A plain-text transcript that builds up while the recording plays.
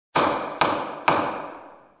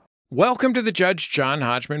Welcome to the Judge John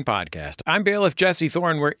Hodgman podcast. I'm bailiff Jesse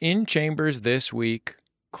Thorne. We're in chambers this week,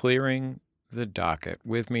 clearing the docket.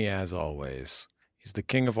 With me, as always, he's the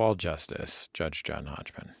king of all justice, Judge John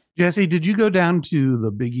Hodgman. Jesse, did you go down to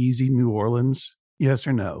the Big Easy, New Orleans? Yes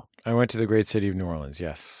or no? I went to the great city of New Orleans,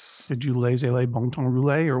 yes. Did you laissez les bon temps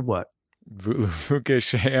roulé or what? Vous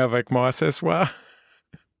couchez avec moi ce soir?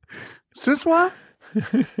 Ce soir?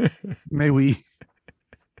 May we...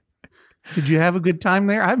 Did you have a good time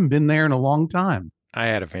there? I haven't been there in a long time. I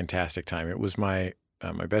had a fantastic time. It was my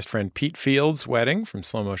best friend Pete Fields' wedding from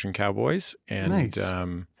Slow Motion Cowboys. And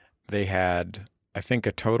Nice. They had, I think,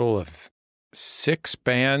 a total of 6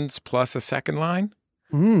 bands plus a second line.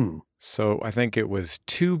 So I think it was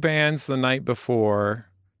 2 bands the night before,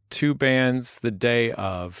 2 bands the day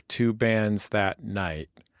of, 2 bands that night,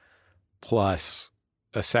 plus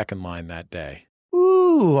a second line that day.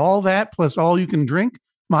 Ooh, all that plus all you can drink?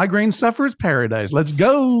 Migraine sufferer's paradise. Let's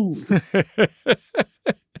go.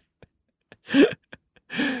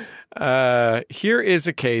 Here is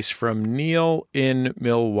a case from Neil in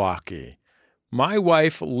Milwaukee. My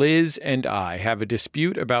wife, Liz, and I have a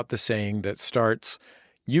dispute about the saying that starts,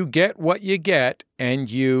 you get what you get and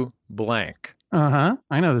you blank. I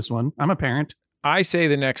know this one. I'm a parent. I say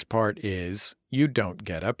the next part is, you don't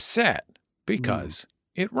get upset because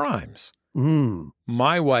it rhymes.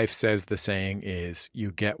 My wife says the saying is,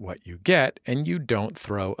 you get what you get and you don't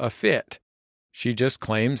throw a fit. She just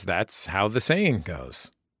claims that's how the saying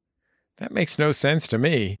goes. That makes no sense to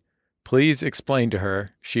me. Please explain to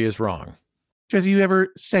her she is wrong. Jesse, you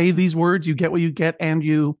ever say these words, you get what you get and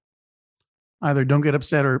you either don't get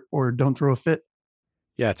upset or don't throw a fit?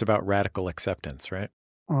 Yeah, it's about radical acceptance, right?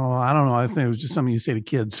 Oh, I don't know. I think it was just something you say to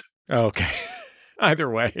kids. Okay. Either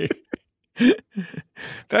way.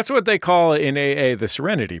 That's what they call in AA the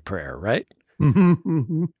serenity prayer, right?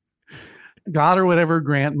 God or whatever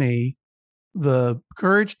grant me the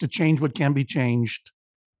courage to change what can be changed,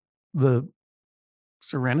 the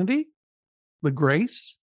serenity, the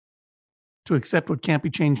grace to accept what can't be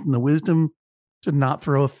changed, and the wisdom to not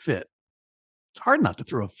throw a fit. It's hard not to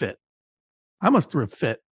throw a fit. I almost threw a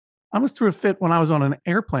fit. I almost threw a fit when I was on an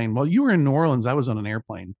airplane. While you were in New Orleans, I was on an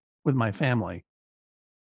airplane with my family.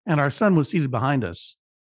 And our son was seated behind us.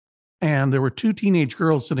 And there were 2 teenage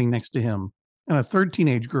girls sitting next to him. And a third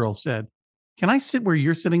teenage girl said, can I sit where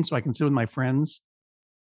you're sitting so I can sit with my friends?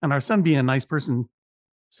 And our son, being a nice person,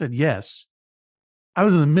 said yes. I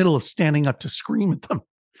was in the middle of standing up to scream at them,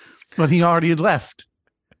 but he already had left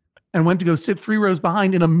and went to go sit 3 rows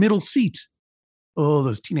behind in a middle seat. Oh,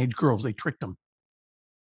 those teenage girls, they tricked him.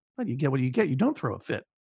 But you get what you get. You don't throw a fit.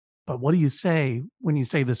 But what do you say when you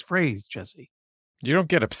say this phrase, Jesse? You don't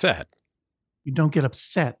get upset. You don't get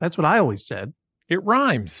upset. That's what I always said. It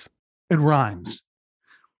rhymes. It rhymes.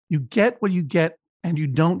 You get what you get and you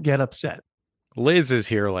don't get upset. Liz is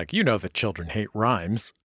here like, you know that children hate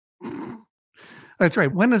rhymes. That's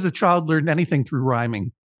right. When has a child learned anything through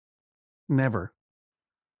rhyming? Never.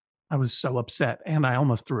 I was so upset and I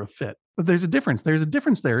almost threw a fit. But there's a difference. There's a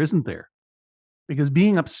difference there, isn't there? Because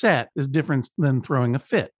being upset is different than throwing a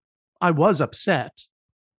fit. I was upset,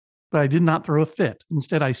 but I did not throw a fit.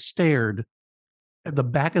 Instead, I stared at the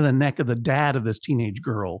back of the neck of the dad of this teenage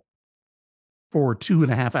girl for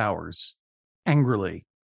 2.5 hours, angrily.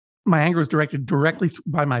 My anger was directed directly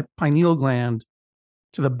by my pineal gland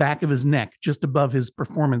to the back of his neck, just above his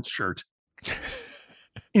performance shirt.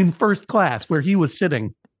 In first class, where he was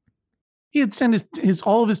sitting. He had sent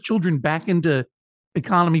all of his children back into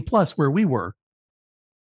economy plus, where we were,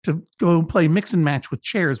 to go play mix and match with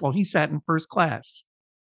chairs while he sat in first class.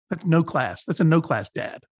 That's no class. That's a no class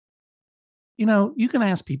dad. You know, you can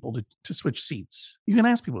ask people to switch seats. You can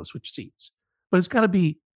ask people to switch seats. But it's got to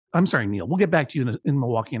be, I'm sorry, Neil, we'll get back to you in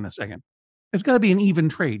Milwaukee in a second. It's got to be an even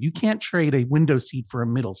trade. You can't trade a window seat for a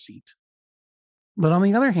middle seat. But on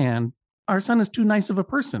the other hand, our son is too nice of a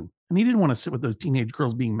person. And he didn't want to sit with those teenage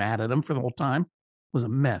girls being mad at him for the whole time. It was a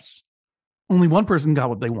mess. Only one person got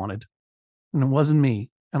what they wanted. And it wasn't me.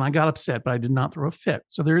 And I got upset, but I did not throw a fit.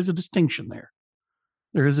 So there is a distinction there.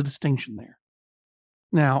 There is a distinction there.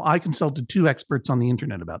 Now, I consulted 2 experts on the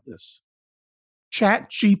internet about this.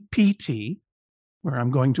 ChatGPT, where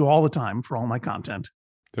I'm going to all the time for all my content.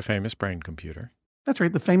 The famous brain computer. That's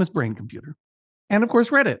right, the famous brain computer. And of course,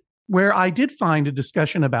 Reddit, where I did find a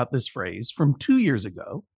discussion about this phrase from 2 years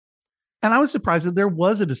ago. And I was surprised that there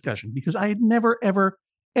was a discussion because I had never, ever,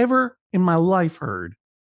 ever in my life heard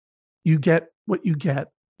you get what you get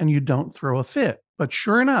and you don't throw a fit. But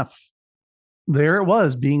sure enough, there it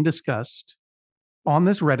was being discussed on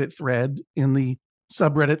this Reddit thread in the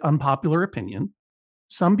subreddit Unpopular Opinion.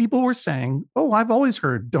 Some people were saying, oh, I've always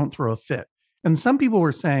heard don't throw a fit. And some people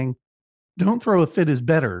were saying, Don't throw a fit is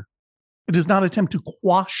better. It does not attempt to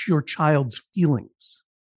quash your child's feelings.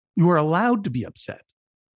 You are allowed to be upset.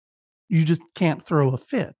 You just can't throw a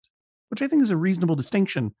fit, which I think is a reasonable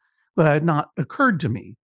distinction that had not occurred to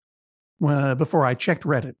me before I checked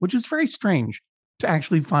Reddit, which is very strange to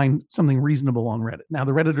actually find something reasonable on Reddit. Now,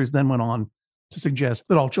 the Redditors then went on to suggest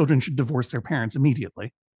that all children should divorce their parents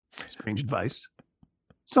immediately. Strange advice.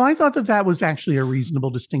 So I thought that that was actually a reasonable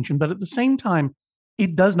distinction, but at the same time,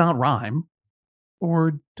 it does not rhyme.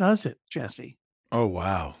 Or does it, Jesse? Oh,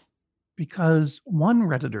 wow. Because one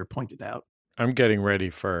Redditor pointed out, I'm getting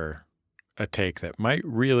ready for a take that might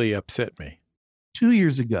really upset me. 2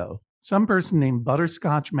 years ago, some person named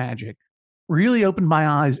Butterscotch Magic really opened my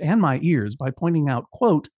eyes and my ears by pointing out,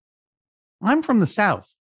 quote, I'm from the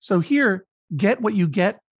South, so here, get what you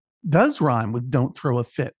get does rhyme with don't throw a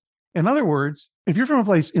fit. In other words, if you're from a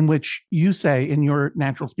place in which you say in your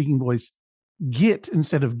natural speaking voice, get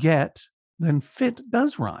instead of get, then fit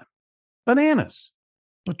does rhyme. Bananas.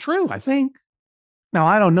 But true, I think. Now,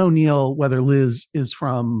 I don't know, Neil, whether Liz is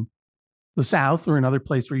from the South or another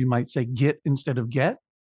place where you might say get instead of get,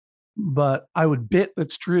 but I would bet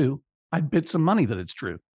that's true. I'd bet some money that it's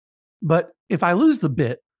true. But if I lose the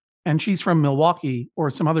bit and she's from Milwaukee or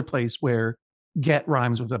some other place where get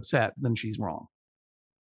rhymes with upset, then she's wrong.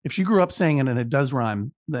 If she grew up saying it and it does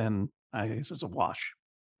rhyme, then I guess it's a wash.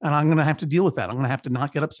 And I'm going to have to deal with that. I'm going to have to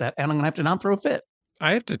not get upset and I'm going to have to not throw a fit.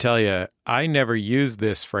 I have to tell you, I never used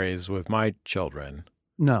this phrase with my children.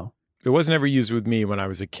 No. It wasn't ever used with me when I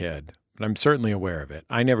was a kid, but I'm certainly aware of it.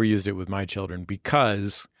 I never used it with my children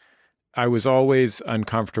because I was always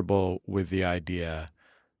uncomfortable with the idea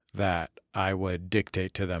that I would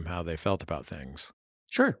dictate to them how they felt about things.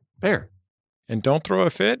 Sure. Fair. And don't throw a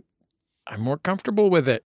fit. I'm more comfortable with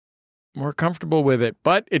it.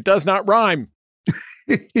 But it does not rhyme.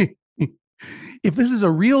 If this is a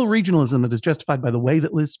real regionalism that is justified by the way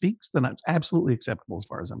that Liz speaks, then it's absolutely acceptable as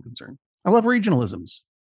far as I'm concerned. I love regionalisms.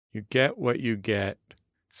 You get what you get,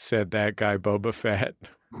 said that guy Boba Fett.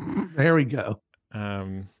 There we go.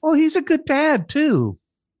 Well, he's a good dad, too.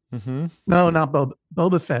 Mm-hmm. No, not Boba.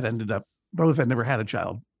 Boba Fett Boba Fett never had a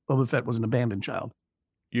child. Boba Fett was an abandoned child.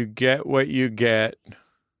 You get what you get.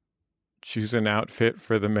 Choose an outfit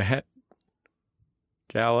for the Met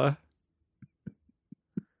Gala.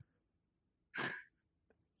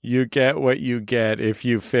 You get what you get. If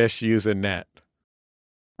you fish, use a net.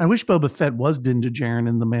 I wish Boba Fett was Din Djarin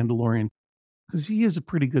in The Mandalorian, because he is a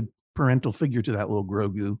pretty good parental figure to that little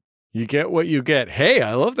Grogu. You get what you get. Hey,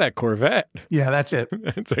 I love that Corvette. Yeah, that's it.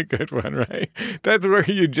 That's a good one, right? That's where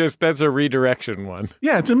that's a redirection one.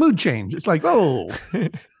 Yeah, it's a mood change. It's like, oh.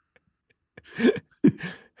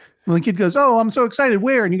 When the kid goes, oh, I'm so excited.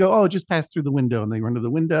 Where? And you go, oh, it just passed through the window. And they run to the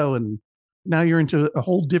window. And now you're into a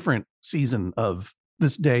whole different season of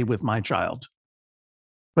this day with my child.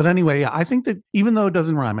 But anyway, I think that even though it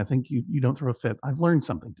doesn't rhyme, I think you don't throw a fit. I've learned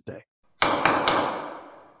something today. I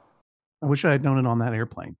wish I had known it on that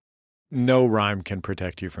airplane. No rhyme can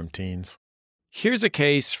protect you from teens. Here's a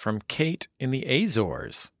case from Kate in the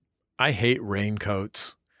Azores. I hate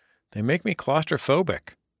raincoats. They make me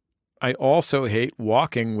claustrophobic. I also hate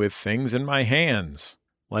walking with things in my hands,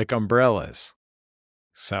 like umbrellas.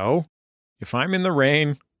 So, if I'm in the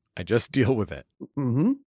rain, I just deal with it.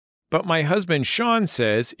 Mm-hmm. But my husband, Sean,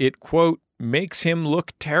 says it, quote, makes him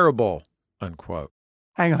look terrible, unquote.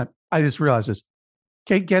 Hang on. I just realized this.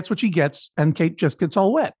 Kate gets what she gets, and Kate just gets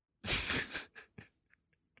all wet.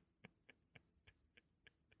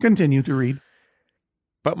 Continue to read.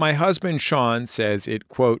 But my husband, Sean, says it,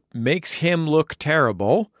 quote, makes him look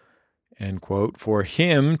terrible, end quote, for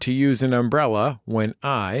him to use an umbrella when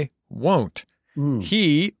I won't.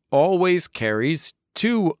 He always carries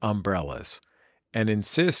 2 umbrellas and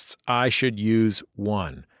insists I should use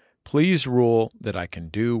one. Please rule that I can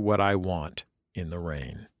do what I want in the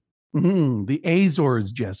rain. The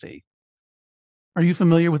Azores, Jesse. Are you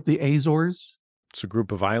familiar with the Azores? It's a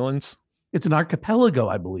group of islands. It's an archipelago,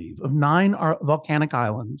 I believe, of 9 volcanic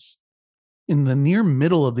islands in the near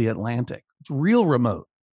middle of the Atlantic. It's real remote.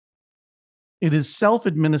 It is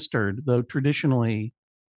self-administered, though traditionally,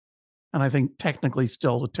 and I think technically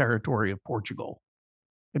still the territory of Portugal.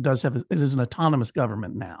 It is an autonomous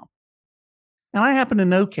government now. And I happen to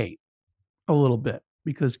know Kate a little bit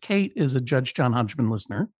because Kate is a Judge John Hodgman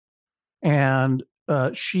listener. And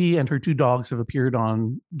she and her 2 dogs have appeared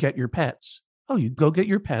on Get Your Pets. Oh, you go get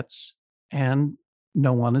your pets and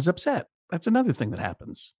no one is upset. That's another thing that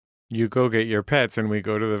happens. You go get your pets and we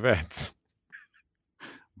go to the vets.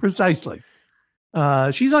 Precisely.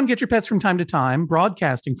 She's on Get Your Pets from time to time,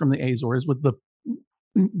 broadcasting from the Azores with the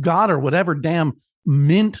God or whatever damn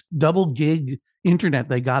mint double gig internet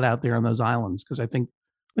they got out there on those islands, because I think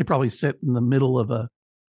they probably sit in the middle of a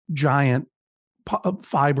giant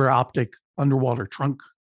fiber optic underwater trunk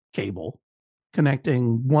cable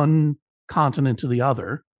connecting one continent to the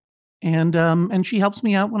other. And she helps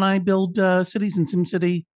me out when I build cities in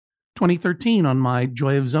SimCity 2013 on my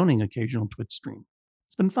Joy of Zoning occasional Twitch stream.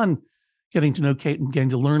 It's been fun getting to know Kate and getting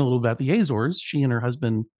to learn a little about the Azores. She and her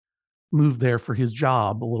husband moved there for his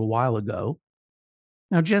job a little while ago.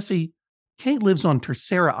 Now, Jesse, Kate lives on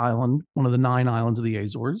Terceira Island, one of the 9 islands of the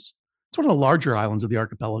Azores. It's one of the larger islands of the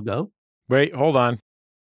archipelago. Wait, hold on.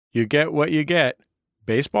 You get what you get.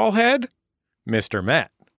 Baseball head, Mr.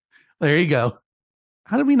 Met. There you go.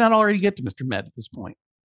 How did we not already get to Mr. Met at this point?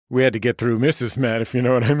 We had to get through Mrs. Met, if you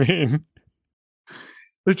know what I mean.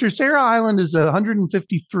 The Terceira Island is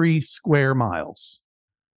 153 square miles.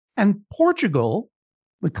 And Portugal,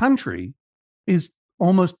 the country, is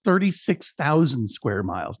almost 36,000 square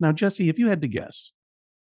miles. Now, Jesse, if you had to guess,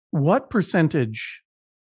 what percentage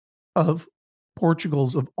of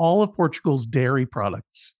all of Portugal's dairy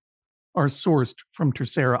products are sourced from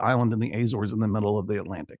Terceira Island in the Azores in the middle of the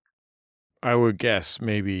Atlantic? I would guess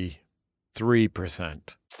maybe 3%.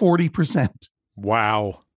 40%.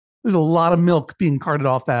 Wow. There's a lot of milk being carted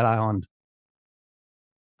off that island.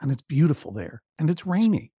 And it's beautiful there. And it's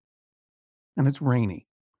rainy.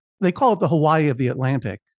 They call it the Hawaii of the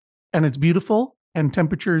Atlantic. And it's beautiful. And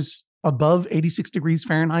temperatures above 86 degrees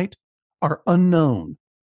Fahrenheit are unknown.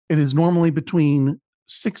 It is normally between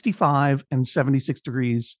 65 and 76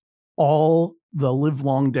 degrees all the live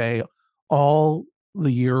long day, all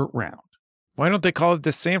the year round. Why don't they call it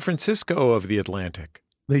the San Francisco of the Atlantic?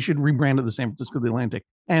 They should rebrand it the San Francisco of the Atlantic.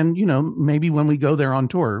 And, maybe when we go there on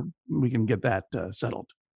tour, we can get that settled.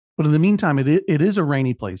 But in the meantime, it is a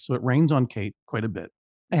rainy place. So it rains on Kate quite a bit.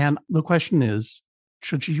 And the question is,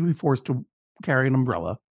 should she be forced to carry an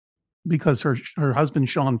umbrella because her husband,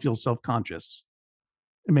 Sean, feels self-conscious?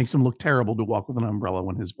 It makes him look terrible to walk with an umbrella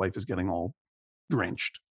when his wife is getting all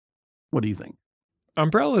drenched. What do you think?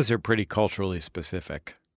 Umbrellas are pretty culturally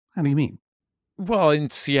specific. How do you mean? Well, in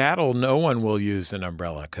Seattle, no one will use an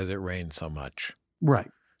umbrella because it rains so much. Right.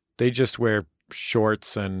 They just wear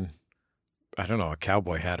shorts and, I don't know, a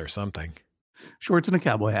cowboy hat or something. Shorts and a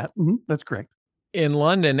cowboy hat. Mm-hmm. That's correct. In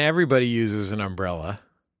London, everybody uses an umbrella.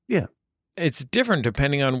 Yeah. It's different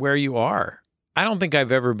depending on where you are. I don't think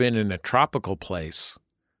I've ever been in a tropical place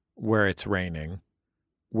where it's raining,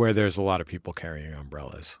 where there's a lot of people carrying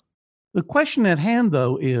umbrellas. The question at hand,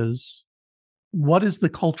 though, is what is the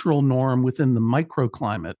cultural norm within the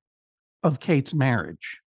microclimate of Kate's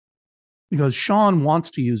marriage? Because Sean wants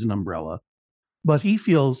to use an umbrella, but he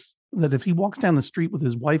feels that if he walks down the street with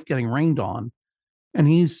his wife getting rained on and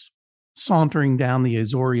he's sauntering down the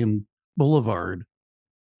Azorean Boulevard,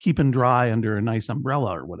 keeping dry under a nice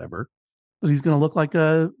umbrella or whatever, that he's going to look like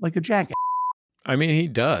a jackass. I mean, he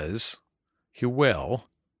does. He will.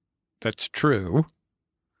 That's true.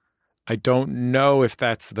 I don't know if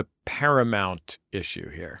that's the paramount issue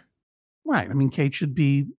here. Right. I mean, Kate should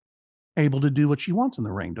be able to do what she wants in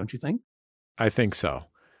the rain, don't you think? I think so.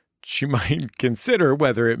 She might consider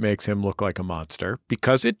whether it makes him look like a monster,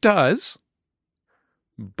 because it does.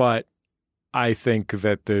 But I think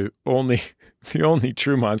that the only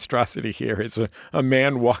true monstrosity here is a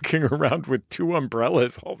man walking around with 2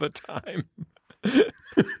 umbrellas all the time.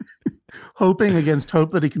 Hoping against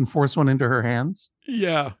hope that he can force one into her hands.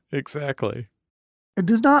 Yeah, exactly. It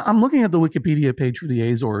does not. I'm looking at the Wikipedia page for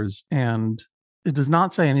the Azores, and it does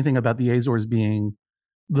not say anything about the Azores being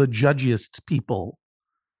the judgiest people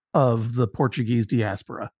of the Portuguese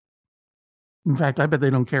diaspora. In fact, I bet they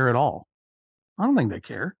don't care at all. I don't think they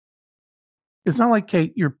care. It's not like,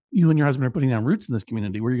 Kate, you and your husband are putting down roots in this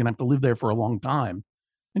community where you're going to have to live there for a long time,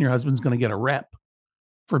 and your husband's going to get a rep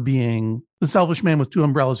for being the selfish man with 2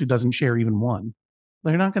 umbrellas who doesn't share even one.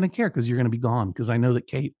 They're not going to care because you're going to be gone, because I know that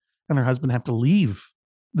Kate and her husband have to leave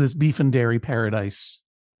this beef and dairy paradise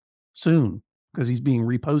soon because he's being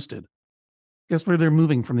reposted. Guess where they're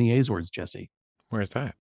moving from the Azores, Jesse? Where's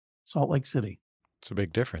that? Salt Lake City. It's a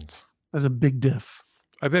big difference. There's a big diff.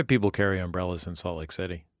 I bet people carry umbrellas in Salt Lake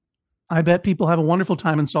City. I bet people have a wonderful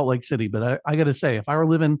time in Salt Lake City, but I got to say, if I were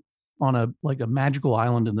living on a magical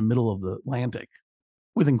island in the middle of the Atlantic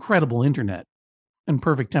with incredible internet and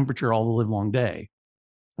perfect temperature all the live long day,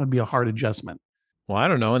 that'd be a hard adjustment. Well, I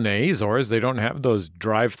don't know. In the Azores, they don't have those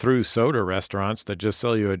drive-through soda restaurants that just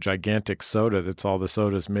sell you a gigantic soda that's all the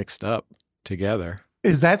sodas mixed up together.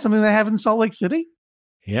 Is that something they have in Salt Lake City?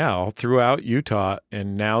 Yeah, all throughout Utah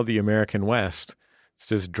and now the American West. It's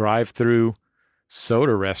just drive-through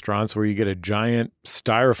soda restaurants where you get a giant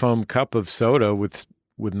styrofoam cup of soda with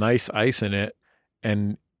nice ice in it,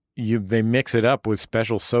 and they mix it up with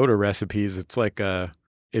special soda recipes. It's like if a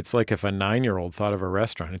 9-year-old thought of a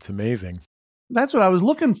restaurant. It's amazing. That's what I was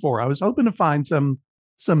looking for. I was hoping to find some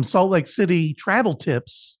Salt Lake City travel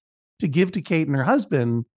tips to give to Kate and her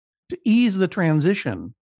husband to ease the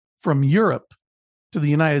transition from Europe to the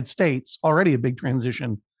United States, already a big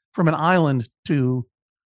transition, from an island to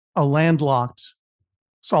a landlocked,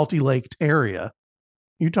 salty laked area.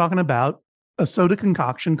 You're talking about a soda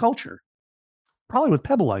concoction culture, probably with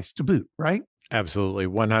pebble ice to boot, right? Absolutely,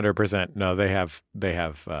 100%. No, they have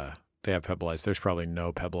pebble ice. There's probably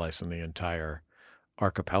no pebble ice in the entire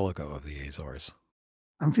archipelago of the Azores.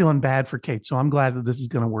 I'm feeling bad for Kate, so I'm glad that this is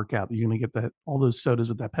going to work out. That you're going to get all those sodas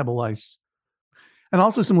with that pebble ice. And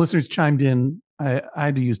also, some listeners chimed in. I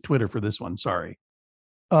had to use Twitter for this one. Sorry.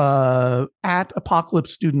 At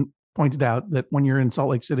Apocalypse Student pointed out that when you're in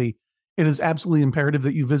Salt Lake City, it is absolutely imperative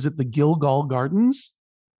that you visit the Gilgal Gardens,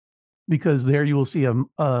 because there you will see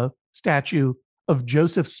a statue of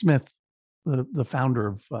Joseph Smith, the founder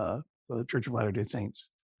of the Church of Latter-day Saints.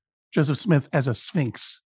 Joseph Smith as a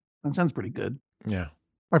sphinx. That sounds pretty good. Yeah.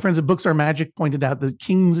 My friends at Books Are Magic pointed out that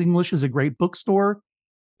King's English is a great bookstore.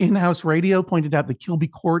 In-House Radio pointed out that Kilby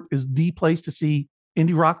Court is the place to see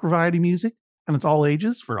indie rock variety music, and it's all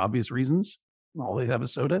ages for obvious reasons. All they have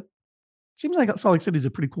is soda. Seems like Salt Lake City is a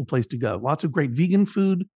pretty cool place to go. Lots of great vegan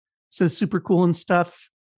food. Says super cool and stuff.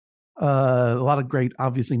 A lot of great,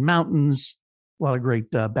 obviously, mountains. A lot of great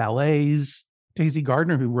ballets. Daisy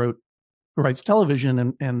Gardner, who writes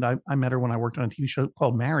television, and I met her when I worked on a TV show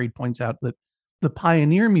called Married, points out that the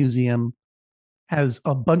Pioneer Museum has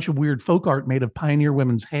a bunch of weird folk art made of pioneer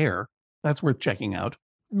women's hair. That's worth checking out.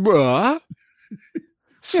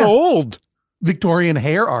 Sold. Victorian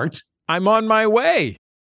hair art. I'm on my way.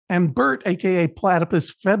 And Bert, a.k.a.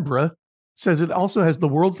 Platypus febra, says it also has the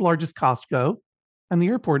world's largest Costco, and the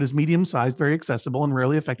airport is medium-sized, very accessible, and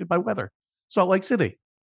rarely affected by weather. Salt Lake City.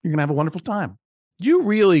 You're going to have a wonderful time. You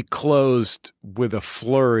really closed with a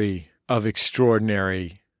flurry of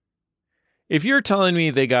extraordinary. If you're telling me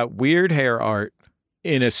they got weird hair art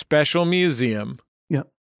in a special museum, yeah,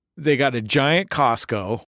 they got a giant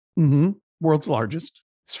Costco, world's largest.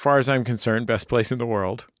 As far as I'm concerned, best place in the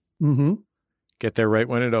world. Get there right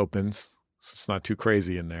when it opens, so it's not too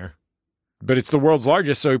crazy in there. But it's the world's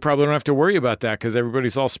largest, so you probably don't have to worry about that because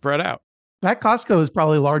everybody's all spread out. That Costco is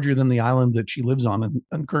probably larger than the island that she lives on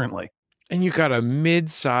and currently. And you got a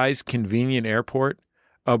mid-sized convenient airport,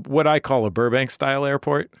 what I call a Burbank-style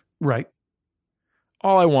airport. Right.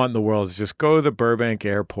 All I want in the world is just go to the Burbank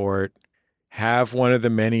airport, have one of the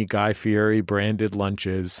many Guy Fieri branded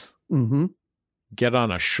lunches, get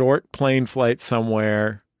on a short plane flight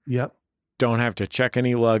somewhere. Yep. Don't have to check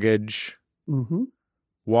any luggage.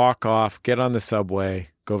 Walk off, get on the subway,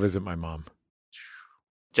 go visit my mom.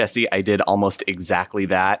 Jesse, I did almost exactly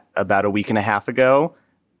that about a week and a half ago.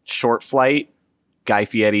 Short flight, Guy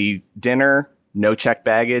Fieri dinner, no check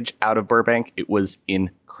baggage, out of Burbank. It was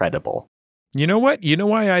incredible. You know what? You know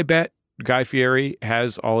why I bet Guy Fieri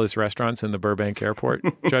has all his restaurants in the Burbank airport,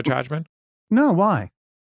 Judge Hodgman? No, why?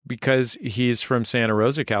 Because he's from Santa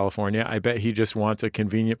Rosa, California. I bet he just wants a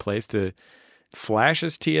convenient place to flash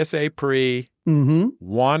his TSA pre,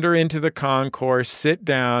 wander into the concourse, sit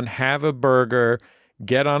down, have a burger,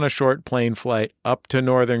 get on a short plane flight up to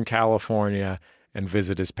Northern California and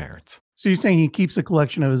visit his parents. So you're saying he keeps a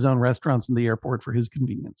collection of his own restaurants in the airport for his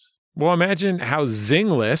convenience? Well, imagine how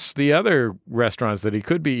zingless the other restaurants that he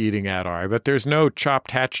could be eating at are. But there's no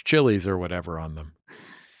chopped hatch chilies or whatever on them.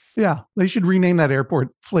 Yeah, they should rename that airport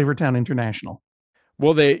Flavortown International.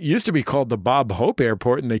 Well, they used to be called the Bob Hope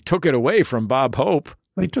Airport, and they took it away from Bob Hope.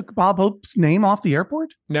 They took Bob Hope's name off the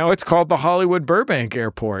airport? Now it's called the Hollywood Burbank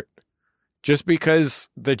Airport, just because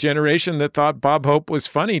the generation that thought Bob Hope was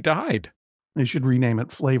funny died. They should rename it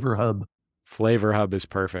FlavorHub. FlavorHub is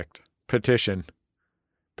perfect. Petition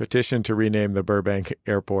to rename the Burbank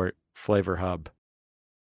Airport FlavorHub.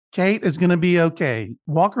 Kate is going to be okay.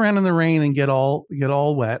 Walk around in the rain and get all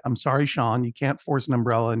wet. I'm sorry, Sean. You can't force an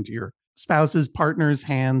umbrella into your spouse's, partner's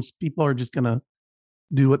hands. People are just going to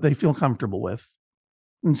do what they feel comfortable with.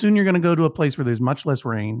 And soon you're going to go to a place where there's much less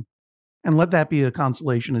rain. And let that be a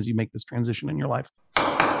consolation as you make this transition in your life.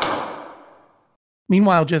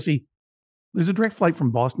 Meanwhile, Jesse, there's a direct flight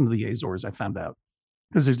from Boston to the Azores, I found out.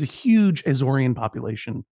 Because there's a huge Azorean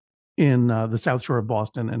population in the South Shore of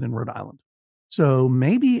Boston and in Rhode Island. So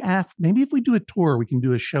maybe if we do a tour, we can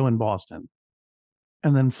do a show in Boston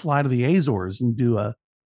and then fly to the Azores and do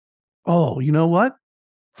you know what?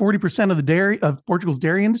 40% of Portugal's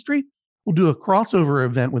dairy industry, we'll do a crossover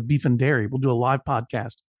event with Beef and Dairy. We'll do a live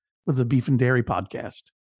podcast with the Beef and Dairy podcast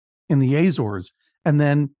in the Azores. And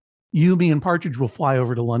then You, me, and Partridge will fly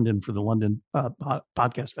over to London for the London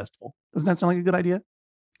podcast festival. Doesn't that sound like a good idea?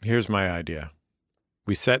 Here's my idea.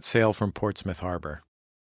 We set sail from Portsmouth Harbor.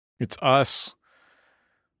 It's us,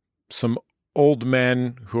 some old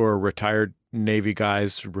men who are retired Navy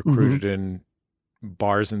guys recruited in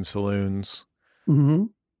bars and saloons,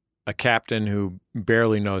 a captain who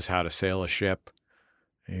barely knows how to sail a ship.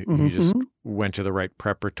 He just went to the right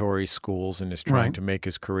preparatory schools and is trying to make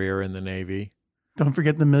his career in the Navy. Don't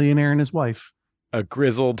forget the millionaire and his wife. A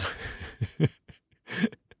grizzled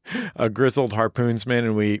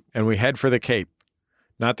harpoonsman, and we head for the Cape.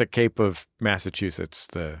 Not the Cape of Massachusetts,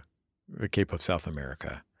 the Cape of South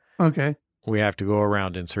America. Okay. We have to go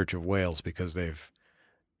around in search of whales because they've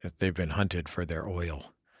been hunted for their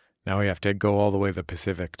oil. Now we have to go all the way to the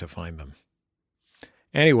Pacific to find them.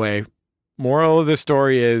 Anyway, moral of the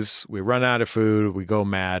story is we run out of food, we go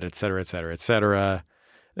mad, et cetera, et cetera, et cetera.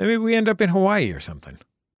 Maybe we end up in Hawaii or something.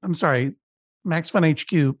 I'm sorry, Max Fun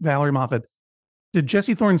HQ, Valerie Moffat. Did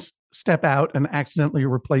Jesse Thorne step out and accidentally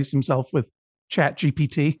replace himself with Chat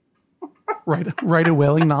GPT? Write a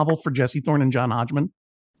whaling novel for Jesse Thorne and John Hodgman?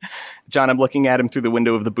 John, I'm looking at him through the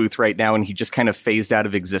window of the booth right now, and he just kind of phased out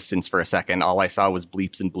of existence for a second. All I saw was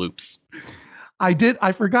bleeps and bloops.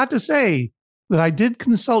 I forgot to say that I did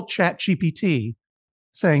consult Chat GPT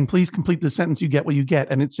saying, please complete the sentence, you get what you get.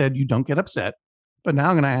 And it said, you don't get upset. But now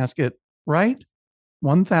I'm going to ask it, write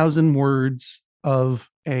 1,000 words of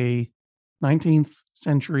a 19th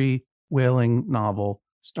century whaling novel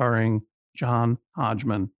starring John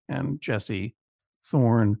Hodgman and Jesse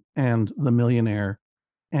Thorne and the millionaire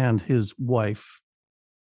and his wife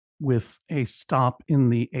with a stop in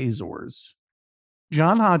the Azores.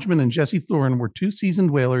 John Hodgman and Jesse Thorne were two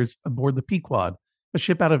seasoned whalers aboard the Pequod, a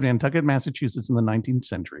ship out of Nantucket, Massachusetts in the 19th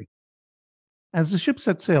century. As the ship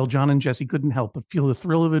set sail, John and Jesse couldn't help but feel the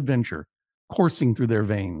thrill of adventure coursing through their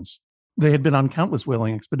veins. They had been on countless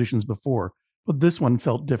whaling expeditions before, but this one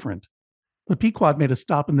felt different. The Pequod made a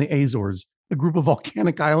stop in the Azores, a group of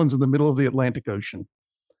volcanic islands in the middle of the Atlantic Ocean.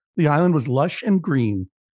 The island was lush and green.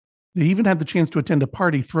 They even had the chance to attend a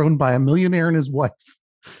party thrown by a millionaire and his wife,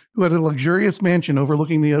 who had a luxurious mansion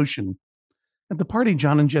overlooking the ocean. At the party,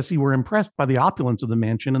 John and Jesse were impressed by the opulence of the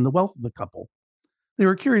mansion and the wealth of the couple. They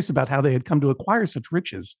were curious about how they had come to acquire such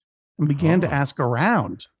riches and began to ask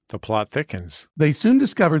around. The plot thickens. They soon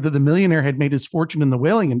discovered that the millionaire had made his fortune in the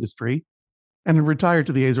whaling industry and had retired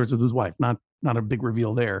to the Azores with his wife. Not a big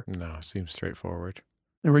reveal there. No, seems straightforward.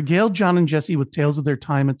 They regaled John and Jesse with tales of their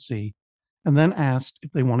time at sea and then asked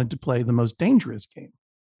if they wanted to play the most dangerous game.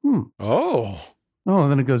 Oh,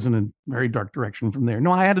 and then it goes in a very dark direction from there.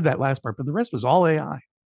 No, I added that last part, but the rest was all AI.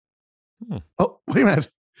 Oh, wait a minute.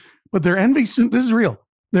 But their envy soon, this is real.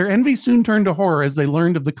 Their envy soon turned to horror as they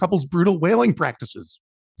learned of the couple's brutal whaling practices.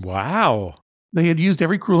 Wow. They had used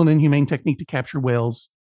every cruel and inhumane technique to capture whales,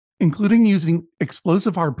 including using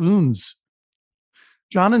explosive harpoons.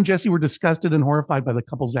 John and Jesse were disgusted and horrified by the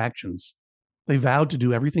couple's actions. They vowed to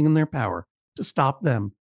do everything in their power to stop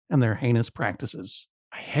them and their heinous practices.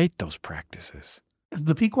 I hate those practices. As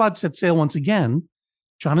the Pequod set sail once again,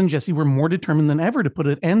 John and Jesse were more determined than ever to put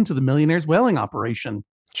an end to the millionaire's whaling operation.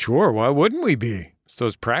 Sure, why wouldn't we be? It's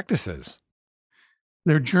those practices.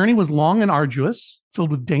 Their journey was long and arduous,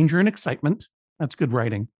 filled with danger and excitement. That's good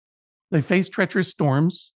writing. They faced treacherous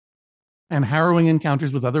storms and harrowing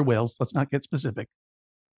encounters with other whales. Let's not get specific.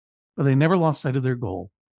 But they never lost sight of their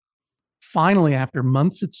goal. Finally, after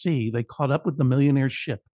months at sea, they caught up with the millionaire's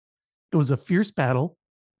ship. It was a fierce battle,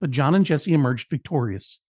 but John and Jesse emerged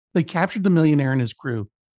victorious. They captured the millionaire and his crew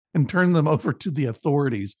and turned them over to the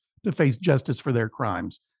authorities to face justice for their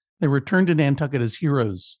crimes. They returned to Nantucket as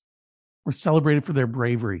heroes, were celebrated for their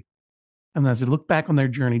bravery. And as they looked back on their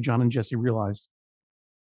journey, John and Jesse realized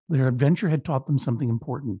their adventure had taught them something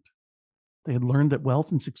important. They had learned that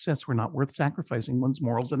wealth and success were not worth sacrificing one's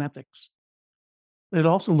morals and ethics. They had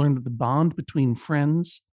also learned that the bond between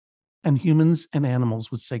friends and humans and animals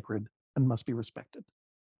was sacred and must be respected.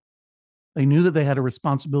 They knew that they had a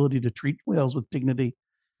responsibility to treat whales with dignity,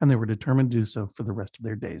 and they were determined to do so for the rest of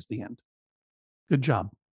their days. The end. Good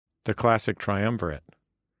job. The classic triumvirate.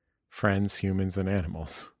 Friends, humans, and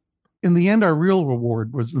animals. In the end, our real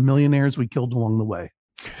reward was the millionaires we killed along the way.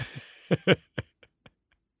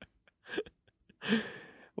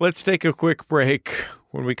 Let's take a quick break.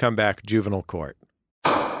 When we come back, Juvenile Court.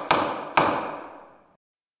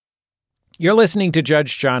 You're listening to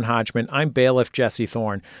Judge John Hodgman. I'm bailiff Jesse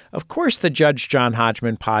Thorne. Of course, the Judge John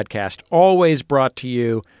Hodgman podcast, always brought to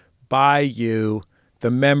you by you, the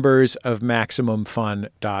members of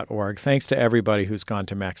MaximumFun.org. Thanks to everybody who's gone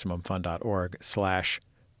to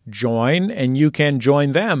MaximumFun.org/join, and you can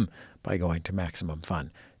join them by going to MaximumFun.org.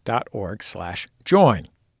 FlavorHub.org/join.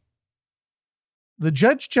 The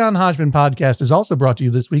Judge John Hodgman podcast is also brought to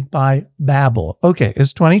you this week by Babbel. Okay,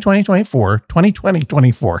 it's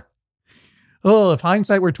 2020-24. Oh, if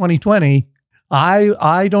hindsight were 2020,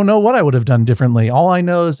 I don't know what I would have done differently. All I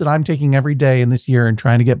know is that I'm taking every day in this year and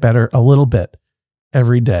trying to get better a little bit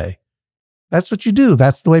every day. That's what you do.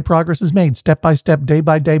 That's the way progress is made, step by step, day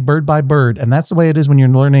by day, bird by bird. And that's the way it is when you're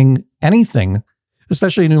learning anything,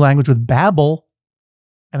 especially a new language with Babbel.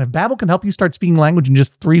 And if Babbel can help you start speaking language in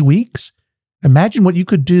just 3 weeks, imagine what you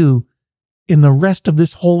could do in the rest of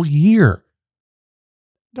this whole year.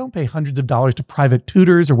 Don't pay hundreds of dollars to private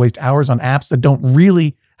tutors or waste hours on apps that don't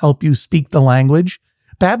really help you speak the language.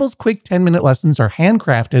 Babbel's quick 10-minute lessons are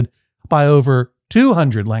handcrafted by over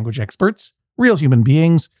 200 language experts, real human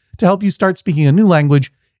beings, to help you start speaking a new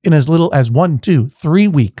language in as little as 1, 2, 3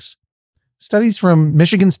 weeks. Studies from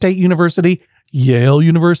Michigan State University, Yale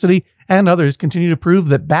University, and others continue to prove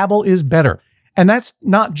that Babbel is better. And that's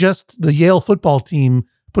not just the Yale football team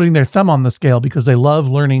putting their thumb on the scale because they love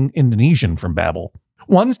learning Indonesian from Babbel.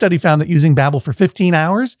 One study found that using Babbel for 15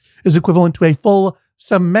 hours is equivalent to a full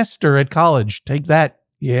semester at college. Take that,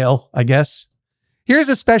 Yale, I guess. Here's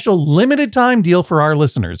a special limited time deal for our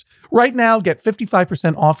listeners. Right now, get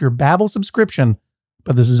 55% off your Babbel subscription,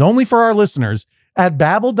 but this is only for our listeners at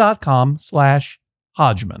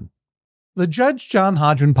babbel.com/Hodgman. The Judge John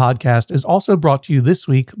Hodgman podcast is also brought to you this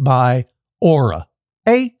week by Aura,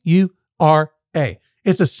 A-U-R-A.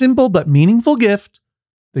 It's a simple but meaningful gift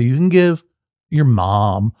that you can give your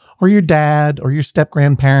mom or your dad or your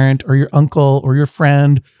step-grandparent or your uncle or your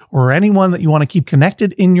friend or anyone that you want to keep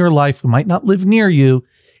connected in your life who might not live near you.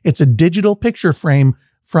 It's a digital picture frame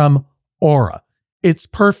from Aura. It's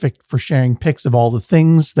perfect for sharing pics of all the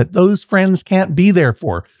things that those friends can't be there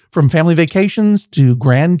for, from family vacations to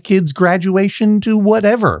grandkids' graduation to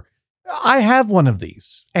whatever. I have one of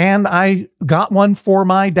these, and I got one for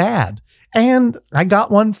my dad, and I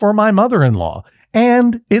got one for my mother-in-law,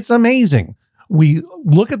 and it's amazing. We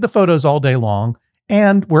look at the photos all day long,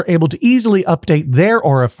 and we're able to easily update their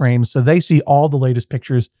Aura frames so they see all the latest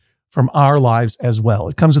pictures from our lives as well.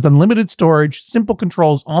 It comes with unlimited storage, simple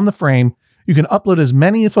controls on the frame. You can upload as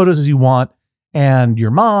many photos as you want, and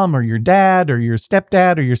your mom or your dad or your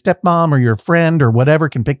stepdad or your stepmom or your friend or whatever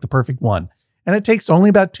can pick the perfect one. And it takes only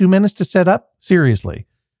about 2 minutes to set up. Seriously.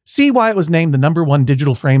 See why it was named the #1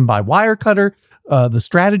 digital frame by Wirecutter, The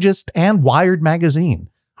Strategist, and Wired Magazine.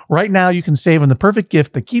 Right now, you can save on the perfect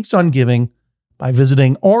gift that keeps on giving by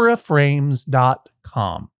visiting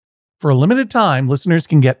auraframes.com. For a limited time, listeners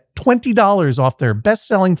can get $20 off their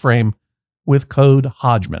best-selling frame with code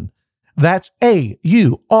Hodgman. That's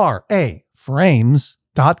A-U-R-A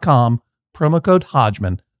frames.com, promo code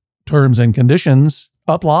Hodgman. Terms and conditions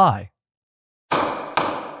apply.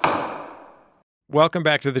 Welcome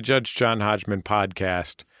back to the Judge John Hodgman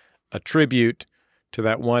podcast, a tribute to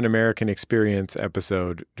that One American Experience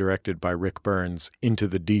episode directed by Rick Burns, Into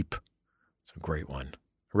the Deep. It's a great one.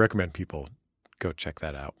 I recommend people go check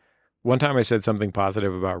that out. One time I said something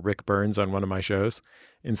positive about Rick Burns on one of my shows,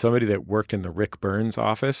 and somebody that worked in the Rick Burns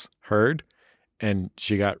office heard, and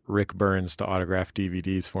she got Rick Burns to autograph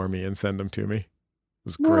DVDs for me and send them to me. It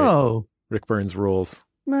was great. Whoa. Rick Burns rules.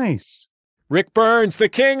 Nice. Rick Burns, the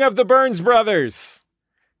king of the Burns brothers.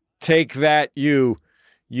 Take that, you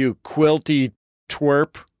quilty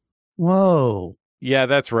twerp. Whoa. Yeah,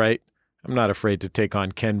 that's right. I'm not afraid to take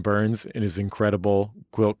on Ken Burns in his incredible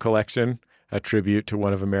quilt collection, a tribute to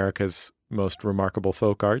one of America's most remarkable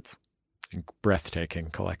folk arts. Breathtaking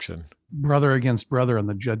collection. Brother against brother on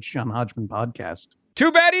the Judge John Hodgman podcast.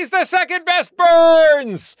 Too bad he's the second best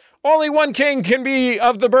Burns. Only one king can be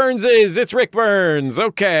of the Burnses. It's Rick Burns.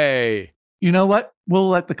 Okay. You know what? We'll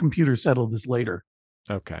let the computer settle this later.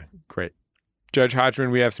 Okay, great. Judge Hodgman,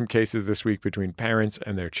 we have some cases this week between parents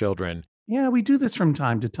and their children. Yeah, we do this from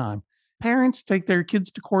time to time. Parents take their kids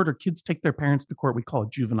to court or kids take their parents to court. We call it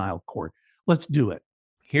juvenile court. Let's do it.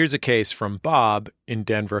 Here's a case from Bob in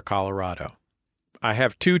Denver, Colorado. I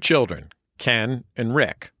have 2 children, Ken and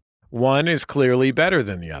Rick. One is clearly better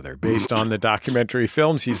than the other based on the documentary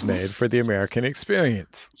films he's made for the American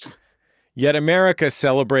Experience. Yet America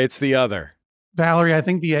celebrates the other. Valerie, I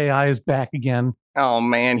think the AI is back again. Oh,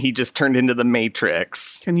 man, he just turned into the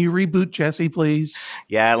Matrix. Can you reboot Jesse, please?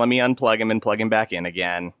 Yeah, let me unplug him and plug him back in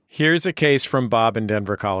again. Here's a case from Bob in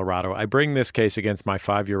Denver, Colorado. I bring this case against my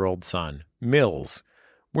 5-year-old son, Mills.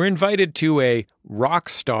 We're invited to a rock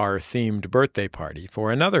star-themed birthday party for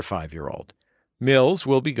another 5-year-old. Mills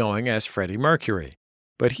will be going as Freddie Mercury,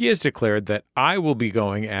 but he has declared that I will be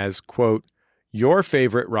going as, quote, your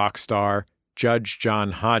favorite rock star, Judge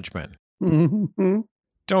John Hodgman.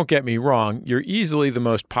 Don't get me wrong, you're easily the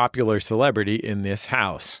most popular celebrity in this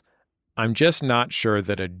house. I'm just not sure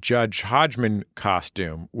that a Judge Hodgman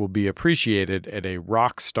costume will be appreciated at a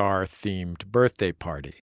rock star-themed birthday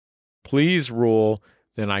party. Please rule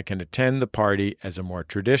that I can attend the party as a more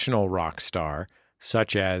traditional rock star,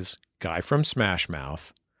 such as Guy from Smash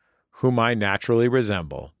Mouth, whom I naturally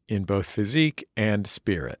resemble in both physique and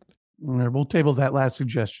spirit. We'll table that last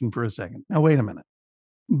suggestion for a second. Now, wait a minute.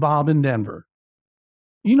 Bob in Denver.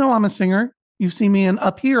 You know I'm a singer. You've seen me in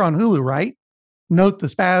Up Here on Hulu, right? Note the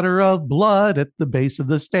spatter of blood at the base of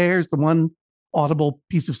the stairs, the one audible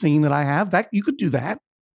piece of singing that I have. That you could do that.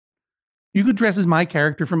 You could dress as my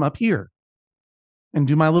character from Up Here and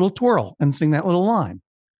do my little twirl and sing that little line.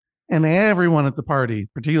 And everyone at the party,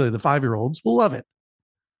 particularly the 5-year-olds, will love it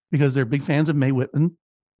because they're big fans of Mae Whitman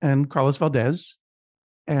and Carlos Valdez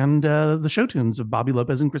and the show tunes of Bobby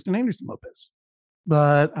Lopez and Kristen Anderson Lopez.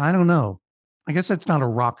 But I don't know. I guess that's not a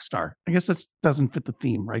rock star. I guess that doesn't fit the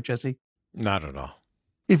theme, right, Jesse? Not at all.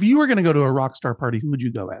 If you were going to go to a rock star party, who would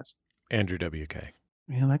you go as? Andrew WK.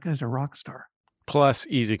 Man, that guy's a rock star. Plus,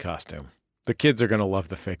 easy costume. The kids are going to love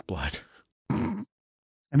the fake blood. I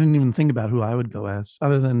didn't even think about who I would go as,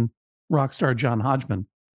 other than rock star John Hodgman,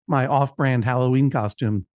 my off-brand Halloween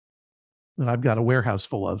costume that I've got a warehouse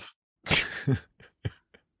full of.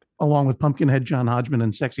 Along with Pumpkinhead John Hodgman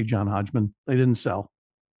and Sexy John Hodgman. They didn't sell.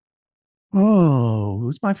 Oh,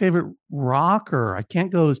 who's my favorite rocker? I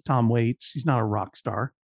can't go as Tom Waits. He's not a rock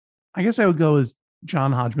star. I guess I would go as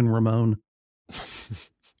John Hodgman Ramone.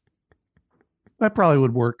 That probably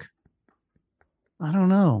would work. I don't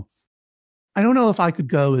know. I don't know if I could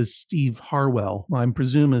go as Steve Harwell, who I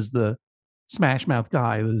presume is the Smash Mouth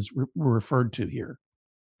guy that is referred to here.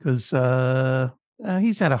 Because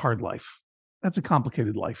he's had a hard life. That's a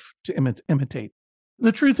complicated life to imitate.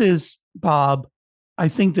 The truth is, Bob, I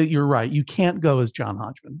think that you're right. You can't go as John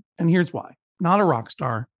Hodgman. And here's why. Not a rock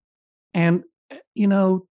star. And, you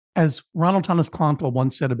know, as Ronald Thomas Clontal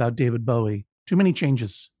once said about David Bowie, too many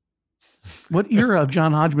changes. What era of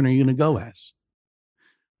John Hodgman are you going to go as?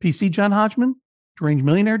 PC John Hodgman? Deranged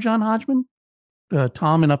Millionaire John Hodgman?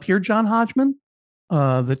 Tom and Up Here John Hodgman?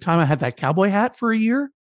 The time I had that cowboy hat for a year?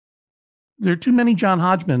 There are too many John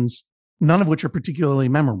Hodgmans, none of which are particularly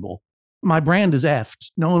memorable. My brand is effed.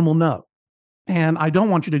 No one will know. And I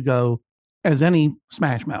don't want you to go as any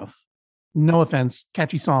Smash Mouth. No offense,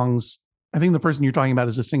 catchy songs. I think the person you're talking about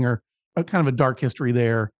is a singer, kind of a dark history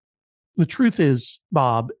there. The truth is,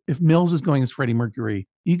 Bob, if Mills is going as Freddie Mercury,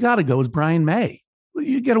 you got to go as Brian May.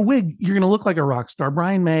 You get a wig, you're going to look like a rock star.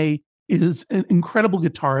 Brian May is an incredible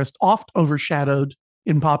guitarist, oft overshadowed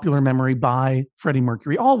in popular memory by Freddie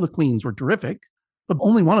Mercury. All the Queens were terrific, but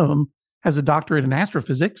only one of them has a doctorate in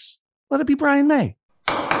astrophysics. Let it be Brian May.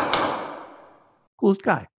 Coolest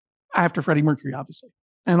guy. After Freddie Mercury, obviously.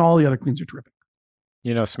 And all the other Queens are terrific.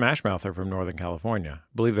 You know, Smash Mouth are from Northern California.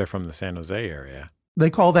 I believe they're from the San Jose area.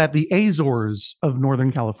 They call that the Azores of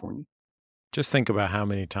Northern California. Just think about how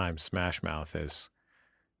many times Smash Mouth has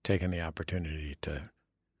taken the opportunity to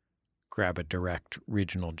grab a direct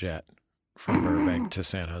regional jet from Burbank to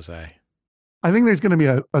San Jose. I think there's going to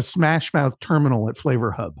be a Smash Mouth terminal at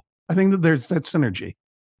FlavorHub. I think that there's that synergy,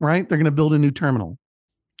 right? They're going to build a new terminal.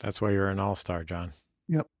 That's why you're an all-star, John.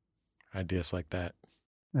 Yep. Ideas like that.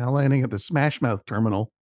 Now landing at the Smash Mouth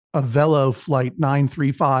terminal, a Velo Flight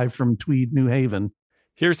 935 from Tweed, New Haven.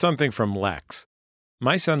 Here's something from Lex.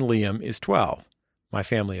 My son Liam is 12. My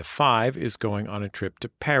family of 5 is going on a trip to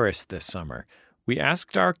Paris this summer. We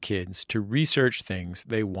asked our kids to research things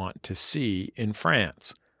they want to see in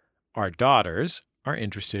France. Our daughters are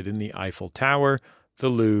interested in the Eiffel Tower, the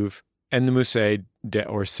Louvre, and the Musée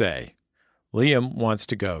d'Orsay. Liam wants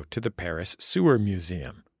to go to the Paris Sewer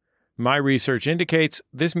Museum. My research indicates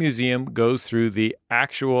this museum goes through the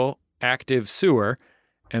actual active sewer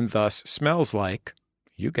and thus smells like,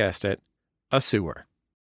 you guessed it, a sewer.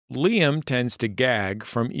 Liam tends to gag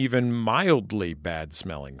from even mildly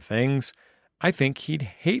bad-smelling things. I think he'd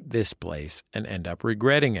hate this place and end up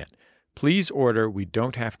regretting it. Please order we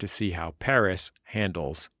don't have to see how Paris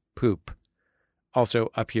handles poop. Also,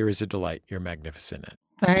 Up Here is a delight. You're magnificent.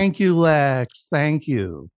 Thank you, Lex. Thank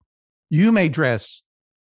you. You may dress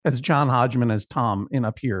as John Hodgman as Tom in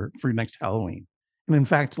Up Here for next Halloween. And in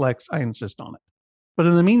fact, Lex, I insist on it. But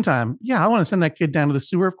in the meantime, yeah, I want to send that kid down to the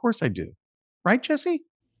sewer. Of course I do. Right, Jesse?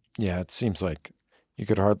 Yeah, it seems like you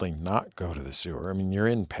could hardly not go to the sewer. I mean, you're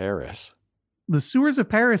in Paris. The sewers of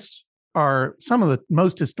Paris are some of the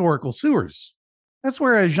most historical sewers. That's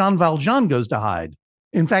where Jean Valjean goes to hide.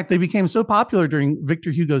 In fact, they became so popular during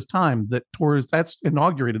Victor Hugo's time that that's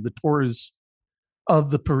inaugurated the tours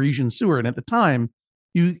of the Parisian sewer. And at the time,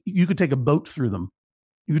 you could take a boat through them.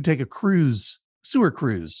 You could take a cruise, sewer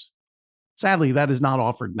cruise. Sadly, that is not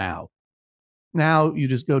offered now. Now you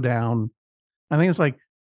just go down, I think it's like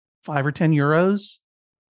 5 or 10 euros,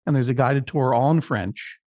 and there's a guided tour all in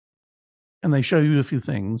French, and they show you a few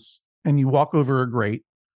things, and you walk over a grate,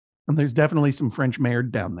 and there's definitely some French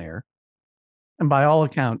merde down there. And by all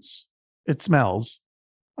accounts, it smells.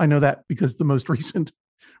 I know that because the most recent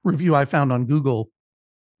review I found on Google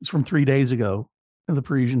is from 3 days ago at the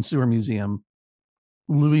Parisian Sewer Museum.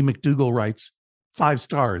 Louis McDougall writes, 5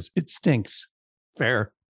 stars. It stinks.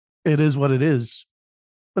 Fair. It is what it is.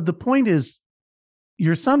 But the point is,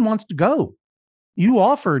 your son wants to go. You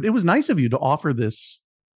offered, it was nice of you to offer this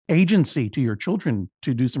agency to your children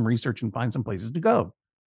to do some research and find some places to go.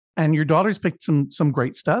 And your daughter's picked some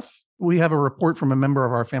great stuff. We have a report from a member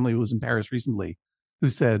of our family who was in Paris recently who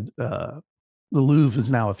said the Louvre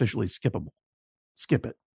is now officially skippable. Skip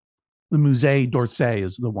it. The Musée d'Orsay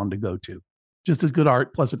is the one to go to. Just as good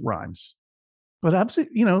art, plus it rhymes. But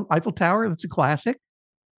absolutely, Eiffel Tower, that's a classic.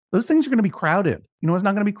 Those things are going to be crowded. You know what's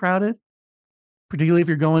not going to be crowded? Particularly if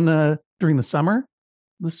you're going during the summer,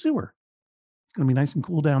 the sewer. It's going to be nice and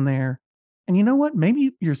cool down there. And you know what?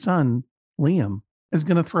 Maybe your son, Liam, is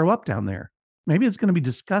going to throw up down there. Maybe it's going to be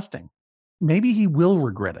disgusting. Maybe he will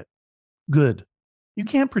regret it. Good. You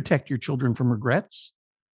can't protect your children from regrets.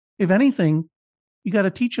 If anything, you got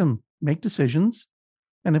to teach them, make decisions.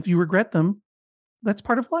 And if you regret them, that's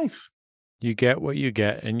part of life. You get what you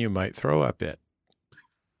get, and you might throw up it.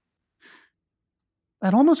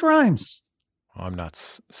 That almost rhymes. Well, I'm not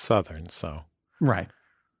Southern, so. Right.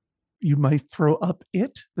 You might throw up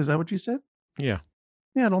it? Is that what you said? Yeah.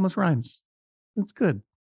 Yeah, it almost rhymes. That's good.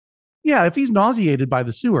 Yeah, if he's nauseated by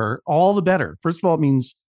the sewer, all the better. First of all, it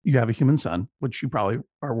means you have a human son, which you probably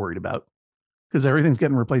are worried about because everything's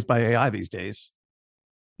getting replaced by AI these days.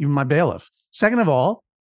 Even my bailiff. Second of all,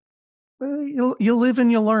 you live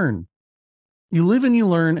and you learn. You live and you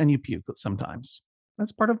learn and you puke sometimes.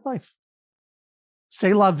 That's part of life.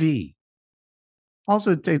 C'est la vie.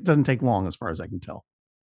 Also, it doesn't take long as far as I can tell.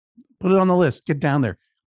 Put it on the list. Get down there.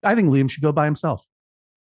 I think Liam should go by himself.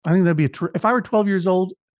 I think that'd be if I were 12 years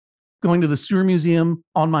old, going to the sewer museum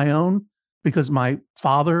on my own because my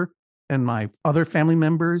father and my other family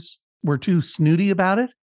members were too snooty about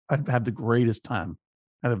it, I'd have the greatest time.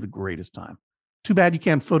 I'd have the greatest time. Too bad you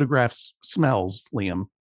can't photograph smells, Liam.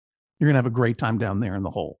 You're going to have a great time down there in the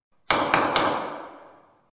hole.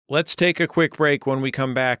 Let's take a quick break. When we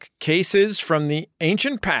come back, cases from the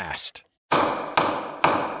ancient past.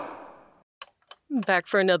 Back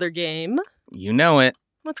for another game. You know it.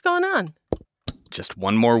 What's going on? Just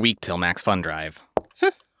one more week till Max Fun Drive.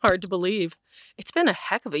 Hard to believe. It's been a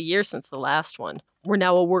heck of a year since the last one. We're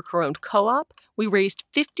now a worker-owned co-op. We raised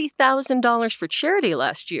 $50,000 for charity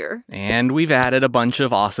last year. And we've added a bunch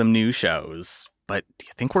of awesome new shows. But do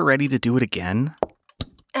you think we're ready to do it again?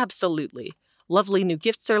 Absolutely. Lovely new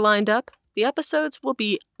gifts are lined up. The episodes will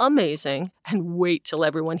be amazing. And wait till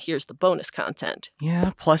everyone hears the bonus content.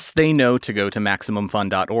 Yeah, plus they know to go to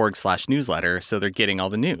MaximumFun.org/newsletter, so they're getting all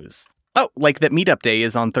the news. Oh, like that meetup day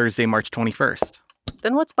is on Thursday, March 21st.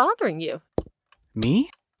 Then what's bothering you? Me?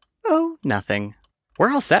 Oh, nothing.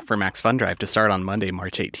 We're all set for Max Fun Drive to start on Monday,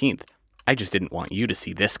 March 18th. I just didn't want you to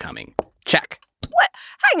see this coming. Check. What?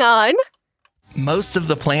 Hang on. Most of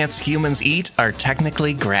the plants humans eat are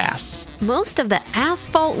technically grass. Most of the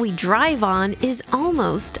asphalt we drive on is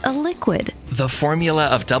almost a liquid. The formula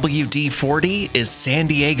of WD-40 is San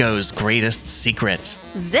Diego's greatest secret.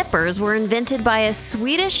 Zippers were invented by a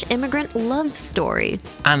Swedish immigrant love story.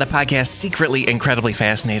 On the podcast Secretly Incredibly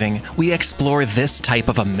Fascinating, we explore this type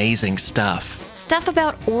of amazing stuff. Stuff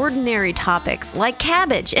about ordinary topics like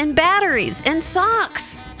cabbage and batteries and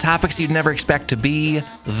socks. Topics you'd never expect to be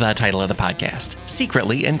the title of the podcast.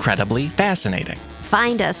 Secretly Incredibly Fascinating.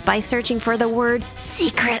 Find us by searching for the word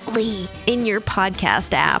secretly in your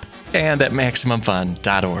podcast app. And at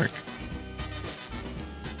MaximumFun.org.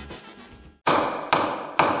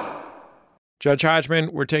 Judge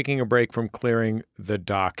Hodgman, we're taking a break from clearing the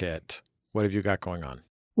docket. What have you got going on?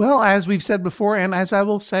 Well, as we've said before, and as I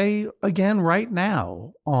will say again right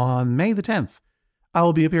now, on May the 10th, I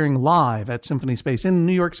will be appearing live at Symphony Space in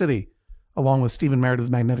New York City, along with Stephen Meredith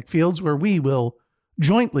of Magnetic Fields, where we will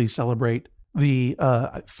jointly celebrate the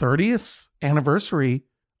 30th anniversary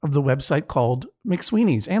of the website called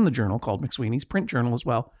McSweeney's and the journal called McSweeney's, print journal as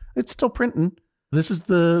well. It's still printing. This is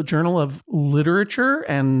the journal of literature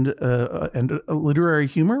and literary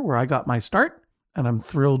humor where I got my start, and I'm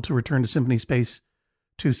thrilled to return to Symphony Space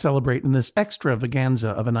to celebrate in this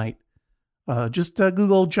extravaganza of a night. Just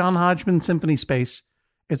Google John Hodgman Symphony Space.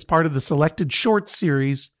 It's part of the Selected Shorts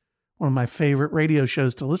series, one of my favorite radio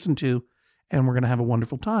shows to listen to. and we're going to have a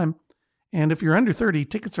wonderful time. And if you're under 30,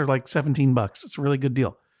 tickets are like $17. It's a really good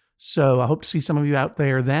deal. So I hope to see some of you out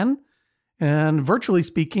there then. And virtually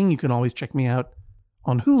speaking, you can always check me out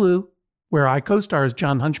on Hulu, where I co-star as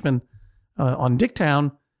John Hunchman on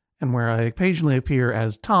Dicktown, and where I occasionally appear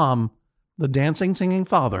as Tom, the dancing, singing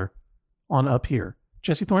father, on Up Here.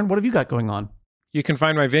 Jesse Thorne, what have you got going on? You can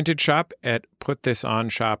find my vintage shop at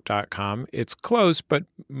putthisonshop.com. It's clothes, but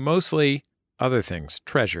mostly other things,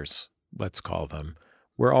 treasures, let's call them.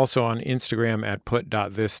 We're also on Instagram at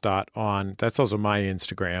put.this.on. That's also my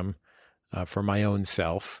Instagram for my own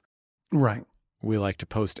self. Right. We like to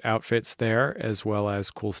post outfits there, as well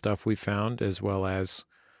as cool stuff we found, as well as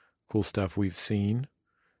cool stuff we've seen.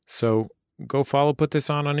 So go follow Put This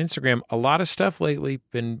On Instagram. A lot of stuff lately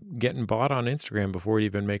been getting bought on Instagram before it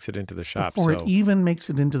even makes it into the shop. Before it even makes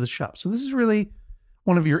it into the shop. So this is really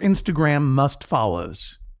one of your Instagram must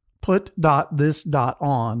follows.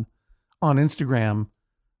 Put.this.on on Instagram.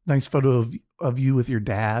 Nice photo of you with your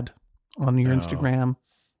dad on your Instagram.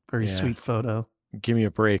 Very sweet photo. Give me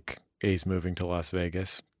a break. A's moving to Las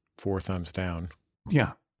Vegas. 4 thumbs down.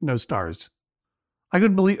 Yeah, no stars. I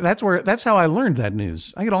couldn't believe that's how I learned that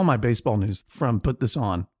news. I get all my baseball news from Put This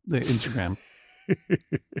On, the Instagram.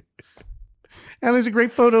 And there's a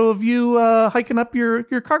great photo of you hiking up your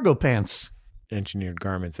cargo pants. Engineered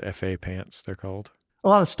Garments, FA pants, they're called. A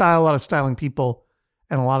lot of style, a lot of styling people,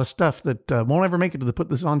 and a lot of stuff that won't ever make it to the Put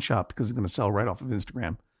This On shop because it's going to sell right off of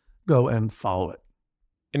Instagram. Go and follow it.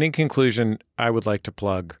 And in conclusion, I would like to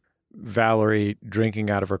plug Valerie drinking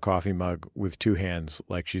out of her coffee mug with 2 hands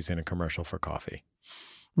like she's in a commercial for coffee.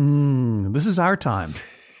 This is our time.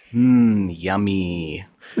 Yummy.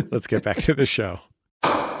 Let's get back to the show.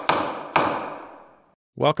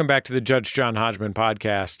 Welcome back to the Judge John Hodgman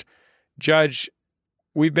podcast. Judge,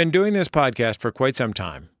 we've been doing this podcast for quite some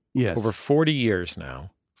time. Yes. Over 40 years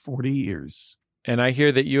now. 40 years. And I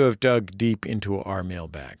hear that you have dug deep into our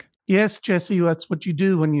mailbag. Yes, Jesse, that's what you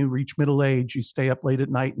do when you reach middle age. You stay up late at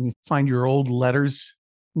night and you find your old letters.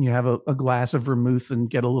 And you have a glass of vermouth and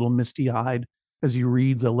get a little misty-eyed as you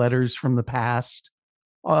read the letters from the past.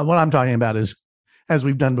 What I'm talking about is, as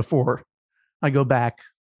we've done before, I go back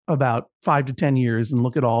about 5 to 10 years and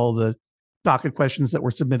look at all the docket questions that were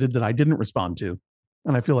submitted that I didn't respond to.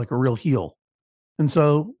 And I feel like a real heel. And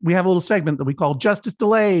so we have a little segment that we call Justice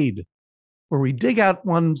Delayed, where we dig out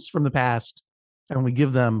ones from the past and we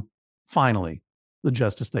give them, finally, the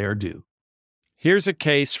justice they are due. Here's a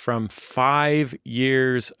case from 5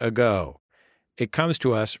 years ago. It comes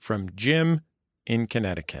to us from Jim in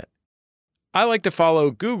Connecticut. I like to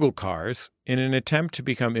follow Google cars in an attempt to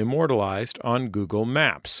become immortalized on Google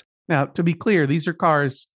Maps. Now, to be clear, these are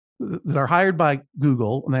cars that are hired by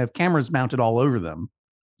Google, and they have cameras mounted all over them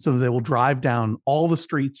so that they will drive down all the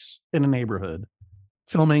streets in a neighborhood,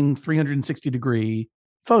 filming 360-degree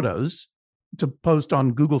photos to post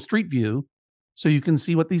on Google Street View so you can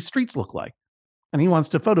see what these streets look like. And he wants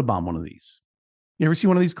to photobomb one of these. You ever see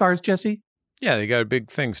one of these cars, Jesse? Yeah, they got a big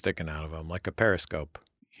thing sticking out of them, like a periscope.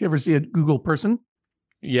 You ever see a Google person?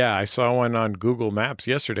 Yeah, I saw one on Google Maps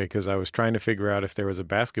yesterday because I was trying to figure out if there was a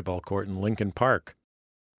basketball court in Lincoln Park.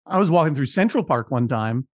 I was walking through Central Park one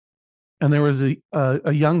time, and there was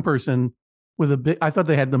a young person with a big, I thought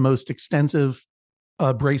they had the most extensive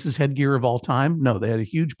braces headgear of all time. No, they had a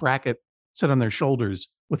huge bracket set on their shoulders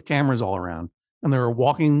with cameras all around. And they were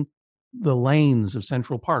walking the lanes of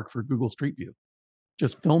Central Park for Google Street View,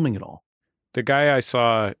 just filming it all. The guy I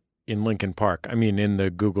saw in Lincoln Park, I mean, in the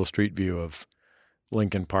Google Street View of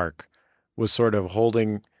Lincoln Park, was sort of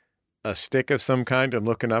holding a stick of some kind and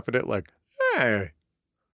looking up at it like, hey.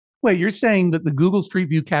 Wait, you're saying that the Google Street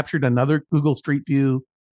View captured another Google Street View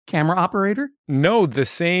camera operator? No, the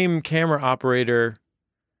same camera operator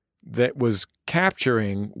that was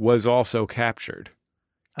capturing was also captured.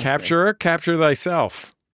 Okay. Capturer, capture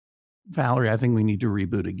thyself. Valerie, I think we need to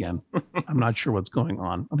reboot again. I'm not sure what's going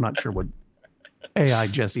on. I'm not sure what AI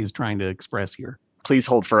Jesse is trying to express here. Please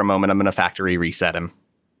hold for a moment. I'm going to factory reset him.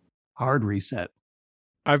 Hard reset.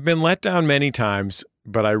 I've been let down many times,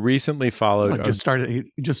 but I recently followed... It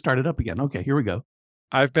just started up again. Okay, here we go.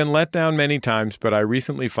 I've been let down many times, but I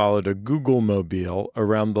recently followed a Google mobile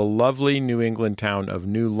around the lovely New England town of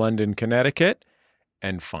New London, Connecticut,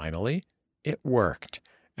 and finally, it worked.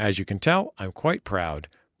 As you can tell, I'm quite proud,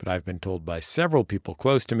 but I've been told by several people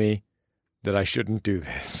close to me that I shouldn't do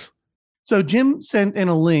this. So Jim sent in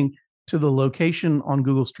a link to the location on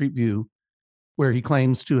Google Street View where he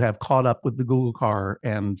claims to have caught up with the Google car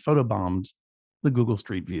and photobombed the Google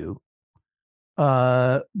Street View.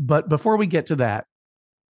 But before we get to that,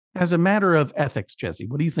 as a matter of ethics, Jesse,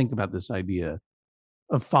 what do you think about this idea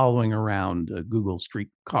of following around a Google Street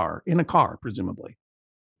car, in a car, presumably?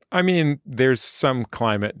 I mean, there's some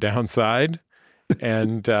climate downside,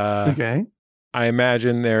 and Okay. I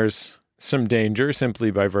imagine there's some danger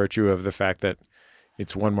simply by virtue of the fact that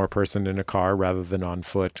it's one more person in a car rather than on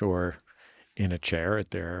foot or in a chair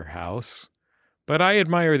at their house. But I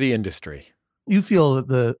admire the industry. You feel that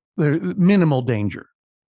the minimal danger.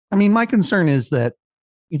 I mean, my concern is that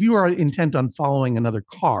if you are intent on following another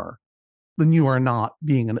car, then you are not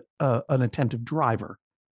being an attentive driver,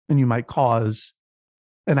 and you might cause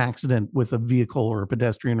an accident with a vehicle or a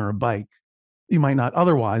pedestrian or a bike. You might not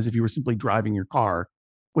otherwise if you were simply driving your car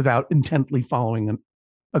without intently following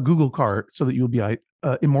a Google car so that you would be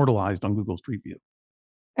immortalized on Google Street View.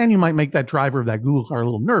 And you might make that driver of that Google car a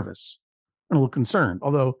little nervous and a little concerned.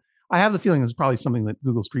 Although I have the feeling it's probably something that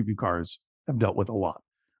Google Street View cars have dealt with a lot.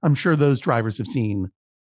 I'm sure those drivers have seen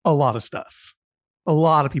a lot of stuff, a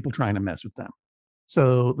lot of people trying to mess with them.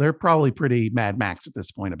 So they're probably pretty Mad Max at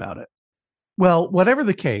this point about it. Well, whatever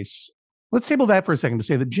the case, let's table that for a second to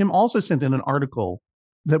say that Jim also sent in an article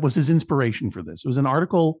that was his inspiration for this. It was an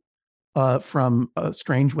article from a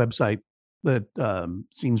strange website that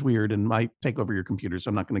seems weird and might take over your computer, so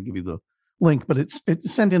I'm not going to give you the link, but it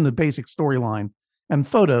sent in the basic storyline and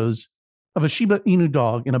photos of a Shiba Inu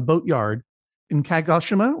dog in a boatyard in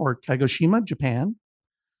Kagoshima, Japan,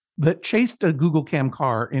 that chased a Google Cam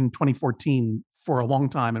car in 2014 for a long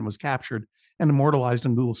time and was captured and immortalized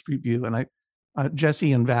on Google Street View. And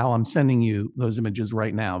Jesse and Val, I'm sending you those images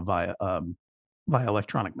right now via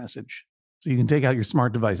electronic message. So you can take out your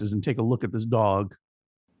smart devices and take a look at this dog.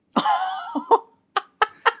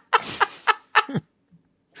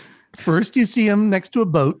 First, you see him next to a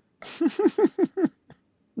boat.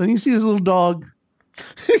 Then you see this little dog.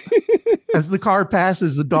 As the car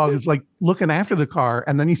passes, the dog is like looking after the car,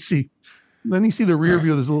 and then you see the rear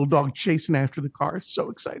view of this little dog chasing after the car. It's so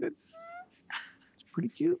excited. It's pretty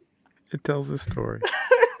cute. It tells a story.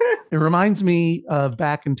 It reminds me of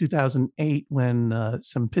back in 2008 when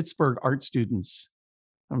some Pittsburgh art students,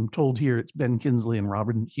 I'm told here it's Ben Kinsley and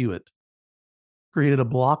Robin Hewitt, created a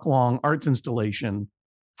block-long arts installation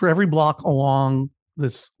for every block along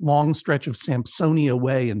this long stretch of Sampsonia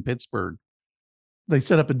Way in Pittsburgh. They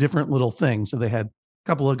set up a different little thing. So they had a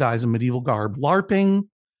couple of guys in medieval garb LARPing.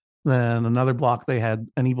 Then another block, they had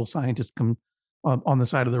an evil scientist come on the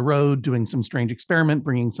side of the road doing some strange experiment,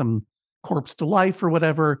 bringing some corpse to life or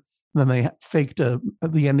whatever. And then they faked the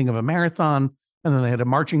ending of a marathon. And then they had a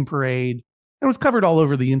marching parade. It was covered all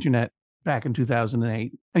over the internet back in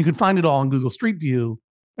 2008. And you could find it all on Google Street View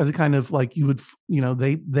as a kind of like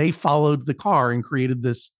they followed the car and created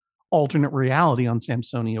this alternate reality on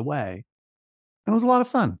Sampsonia Way. And it was a lot of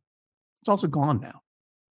fun. It's also gone now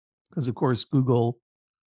because, of course, Google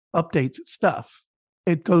updates its stuff.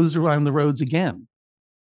 It goes around the roads again.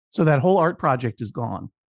 So that whole art project is gone.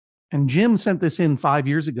 And Jim sent this in 5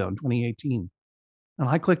 years ago in 2018. And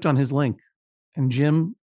I clicked on his link. And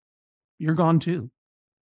Jim, you're gone too.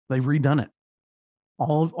 They've redone it.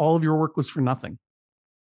 All of your work was for nothing.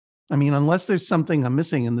 I mean, unless there's something I'm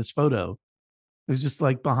missing in this photo, there's just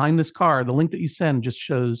like behind this car, the link that you send just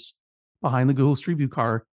shows behind the Google Street View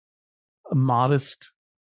car, a modest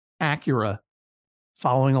Acura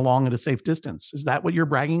following along at a safe distance. Is that what you're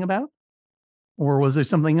bragging about? Or was there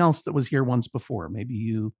something else that was here once before? Maybe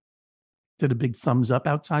you did a big thumbs up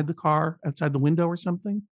outside the car, outside the window or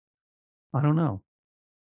something? I don't know.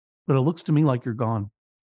 But it looks to me like you're gone.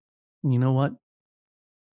 And you know what?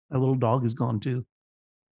 That little dog is gone too.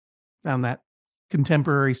 Found that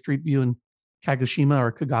contemporary Street View in Kagoshima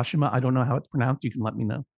or Kagashima. I don't know how it's pronounced. You can let me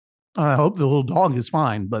know. I hope the little dog is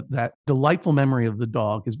fine, but that delightful memory of the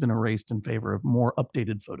dog has been erased in favor of more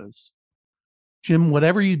updated photos. Jim,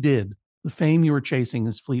 whatever you did, the fame you were chasing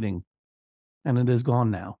is fleeting, and it is gone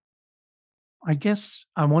now. I guess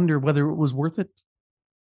I wonder whether it was worth it.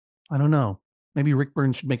 I don't know. Maybe Rick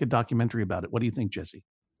Burns should make a documentary about it. What do you think, Jesse?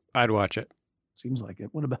 I'd watch it. Seems like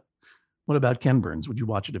it. What about Ken Burns? Would you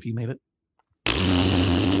watch it if he made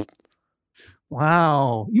it?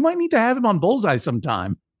 Wow. You might need to have him on Bullseye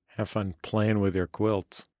sometime. Have fun playing with your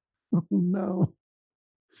quilts. Oh, no.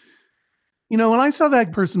 You know, when I saw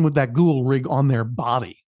that person with that Google rig on their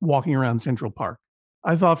body walking around Central Park,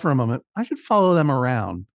 I thought for a moment, I should follow them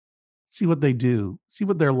around, see what they do, see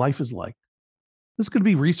what their life is like. This could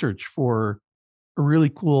be research for a really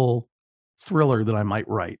cool thriller that I might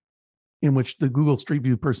write, in which the Google Street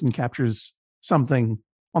View person captures something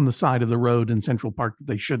on the side of the road in Central Park that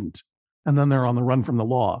they shouldn't, and then they're on the run from the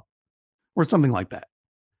law, or something like that.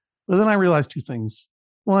 But then I realized two things.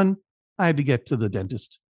 One, I had to get to the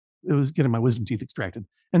dentist. It was getting my wisdom teeth extracted.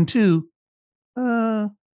 And two,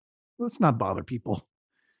 let's not bother people.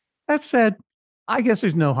 That said, I guess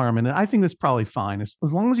there's no harm in it. I think that's probably fine as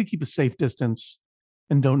long as you keep a safe distance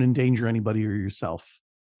and don't endanger anybody or yourself.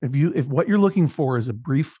 If what you're looking for is a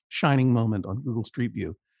brief shining moment on Google Street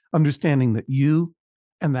View, understanding that you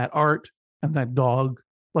and that art and that dog,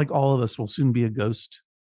 like all of us, will soon be a ghost.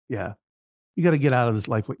 Yeah. You got to get out of this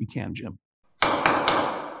life what you can, Jim.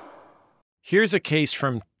 Here's a case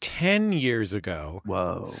from 10 years ago.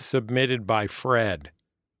 Whoa. Submitted by Fred.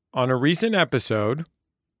 On a recent episode,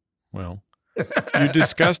 you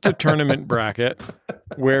discussed a tournament bracket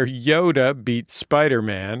where Yoda beat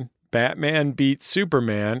Spider-Man, Batman beat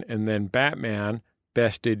Superman, and then Batman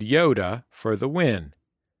bested Yoda for the win.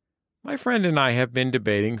 My friend and I have been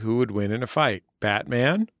debating who would win in a fight,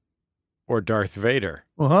 Batman or Darth Vader.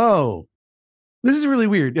 Whoa. This is really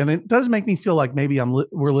weird. And it does make me feel like maybe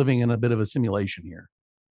we're living in a bit of a simulation here.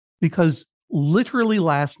 Because literally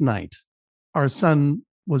last night, our son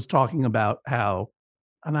was talking about how,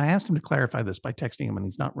 and I asked him to clarify this by texting him, and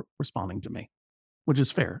he's not responding to me, which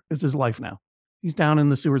is fair. It's his life now. He's down in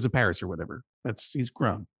the sewers of Paris or whatever. He's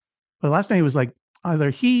grown. But last night he was like,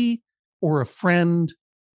 either he or a friend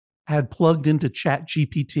had plugged into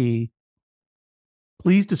ChatGPT.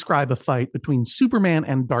 Please describe a fight between Superman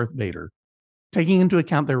and Darth Vader, taking into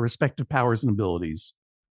account their respective powers and abilities,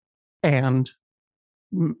 and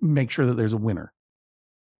make sure that there's a winner.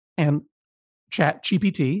 And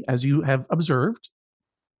ChatGPT, as you have observed,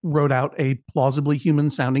 wrote out a plausibly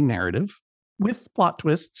human-sounding narrative with plot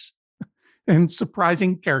twists and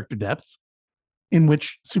surprising character depth in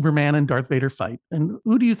which Superman and Darth Vader fight. And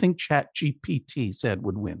who do you think ChatGPT said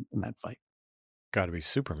would win in that fight? Got to be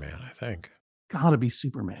Superman, I think. Got to be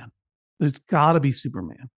Superman. There's got to be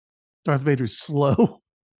Superman. Darth Vader's slow.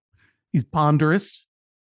 He's ponderous.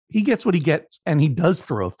 He gets what he gets, and he does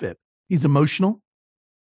throw a fit. He's emotional,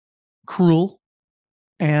 cruel,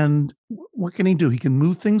 and what can he do? He can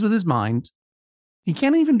move things with his mind. He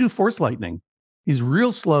can't even do force lightning. He's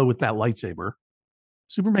real slow with that lightsaber.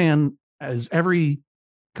 Superman, as every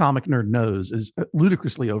comic nerd knows, is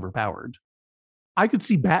ludicrously overpowered. I could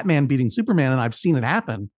see Batman beating Superman, and I've seen it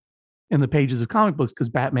happen in the pages of comic books because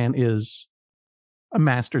Batman is a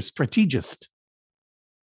master strategist.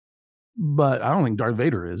 But I don't think Darth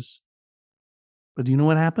Vader is. But do you know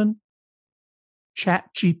what happened?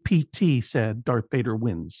 ChatGPT said Darth Vader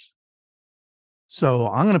wins. So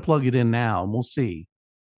I'm going to plug it in now and we'll see.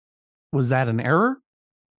 Was that an error?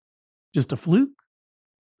 Just a fluke?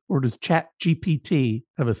 Or does ChatGPT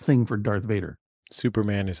have a thing for Darth Vader?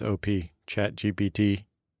 Superman is OP. ChatGPT,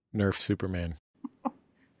 nerf Superman.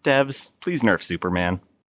 Devs, please nerf Superman.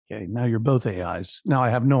 Okay, now you're both AIs. Now I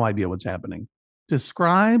have no idea what's happening.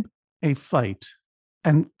 Describe a fight.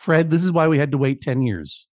 And Fred, this is why we had to wait 10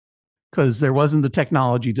 years. Because there wasn't the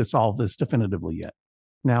technology to solve this definitively yet.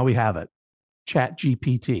 Now we have it.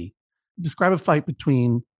 ChatGPT. Describe a fight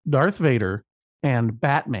between Darth Vader and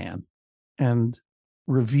Batman and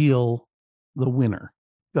reveal the winner.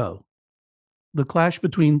 Go. The clash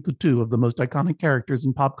between the two of the most iconic characters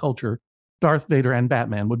in pop culture, Darth Vader and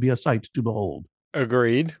Batman, would be a sight to behold.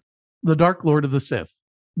 Agreed. The Dark Lord of the Sith,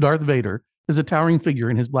 Darth Vader, is a towering figure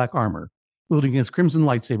in his black armor, wielding his crimson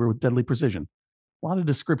lightsaber with deadly precision. A lot of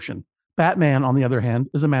description. Batman, on the other hand,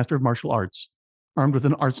 is a master of martial arts, armed with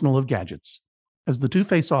an arsenal of gadgets. As the two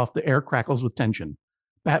face off, the air crackles with tension.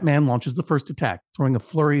 Batman launches the first attack, throwing a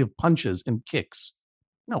flurry of punches and kicks.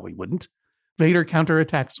 No, he wouldn't. Vader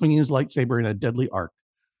counterattacks, swinging his lightsaber in a deadly arc.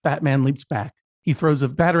 Batman leaps back. He throws a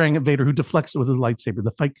batarang at Vader, who deflects it with his lightsaber.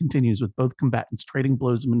 The fight continues with both combatants trading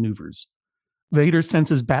blows and maneuvers. Vader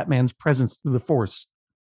senses Batman's presence through the Force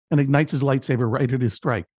and ignites his lightsaber ready to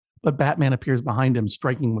strike, but Batman appears behind him,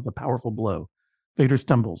 striking with a powerful blow. Vader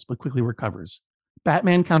stumbles, but quickly recovers.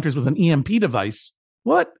 Batman counters with an EMP device.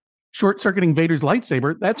 What? Short-circuiting Vader's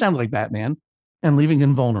lightsaber? That sounds like Batman. And leaving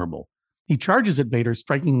him vulnerable. He charges at Vader,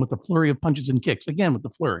 striking with a flurry of punches and kicks, again with the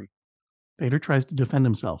flurry. Vader tries to defend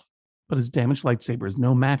himself, but his damaged lightsaber is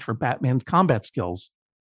no match for Batman's combat skills.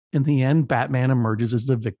 In the end, Batman emerges as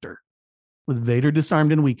the victor. With Vader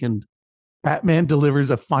disarmed and weakened, Batman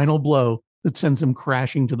delivers a final blow that sends him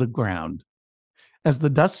crashing to the ground. As the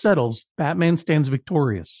dust settles, Batman stands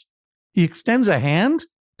victorious. He extends a hand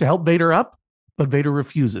to help Vader up, but Vader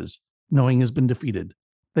refuses, knowing he has been defeated.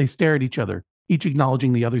 They stare at each other, each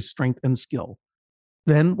acknowledging the other's strength and skill.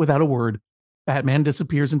 Then, without a word, Batman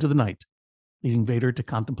disappears into the night, leaving Vader to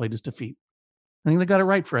contemplate his defeat. I think they got it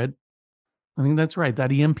right, Fred. I think that's right.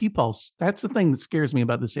 That EMP pulse, that's the thing that scares me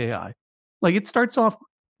about this AI. Like, it starts off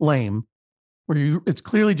lame, where it's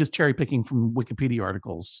clearly just cherry picking from Wikipedia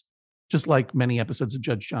articles, just like many episodes of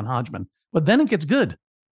Judge John Hodgman. But then it gets good.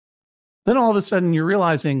 Then all of a sudden you're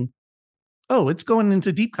realizing Oh, it's going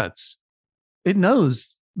into deep cuts. It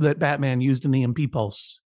knows that Batman used an EMP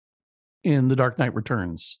pulse in The Dark Knight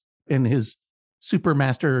Returns in his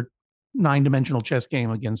Supermaster 9-dimensional chess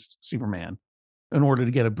game against Superman in order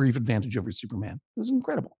to get a brief advantage over Superman. It was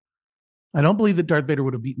incredible. I don't believe that Darth Vader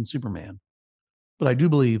would have beaten Superman, but I do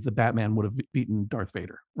believe that Batman would have beaten Darth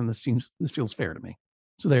Vader. And this feels fair to me.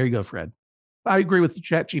 So there you go, Fred. I agree with the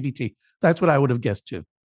ChatGPT. That's what I would have guessed too.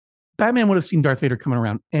 Batman would have seen Darth Vader coming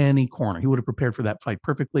around any corner. He would have prepared for that fight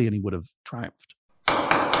perfectly and he would have triumphed.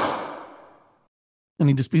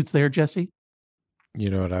 Any disputes there, Jesse? You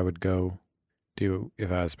know what I would go do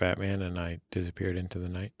if I was Batman and I disappeared into the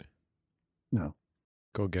night? No.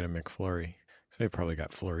 Go get a McFlurry. They probably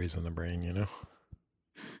got flurries in the brain, you know?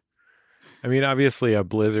 I mean, obviously a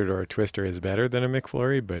Blizzard or a Twister is better than a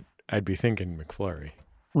McFlurry, but I'd be thinking McFlurry.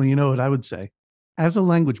 Well, you know what I would say? As a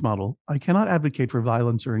language model, I cannot advocate for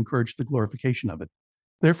violence or encourage the glorification of it.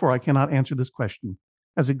 Therefore, I cannot answer this question,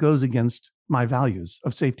 as it goes against my values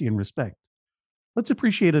of safety and respect. Let's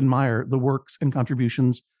appreciate and admire the works and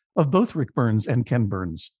contributions of both Rick Burns and Ken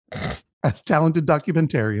Burns as talented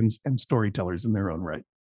documentarians and storytellers in their own right.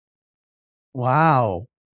 Wow.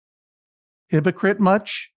 Hypocrite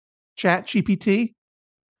much, ChatGPT?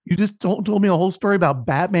 You just told me a whole story about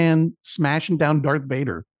Batman smashing down Darth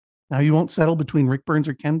Vader. Now you won't settle between Rick Burns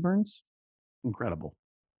or Ken Burns? Incredible.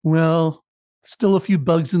 Well, still a few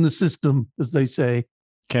bugs in the system, as they say.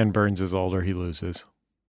 Ken Burns is older, he loses.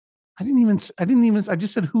 I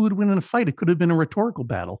just said who would win in a fight. It could have been a rhetorical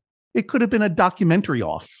battle. It could have been a documentary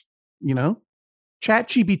off, you know?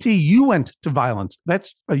 ChatGPT, you went to violence.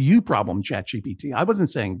 That's a you problem, ChatGPT. I wasn't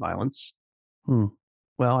saying violence.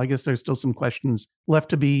 Well, I guess there's still some questions left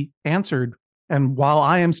to be answered. And while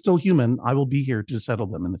I am still human, I will be here to settle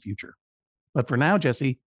them in the future. But for now,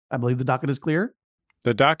 Jesse, I believe the docket is clear.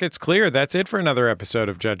 The docket's clear. That's it for another episode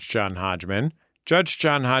of Judge John Hodgman. Judge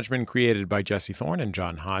John Hodgman, created by Jesse Thorne and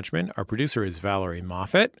John Hodgman. Our producer is Valerie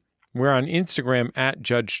Moffat. We're on Instagram at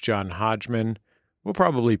Judge John Hodgman. We'll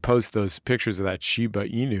probably post those pictures of that Shiba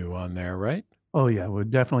Inu on there, right? Oh, yeah. We're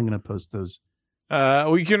definitely going to post those.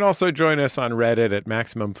 We can also join us on Reddit at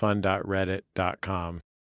maximumfun.reddit.com.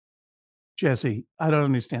 Jesse, I don't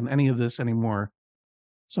understand any of this anymore.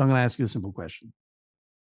 So I'm going to ask you a simple question.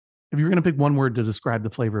 If you were going to pick one word to describe the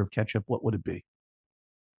flavor of ketchup, what would it be?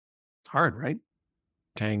 It's hard, right?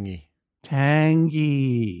 Tangy.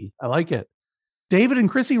 Tangy. I like it. David and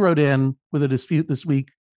Chrissy wrote in with a dispute this week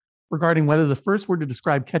regarding whether the first word to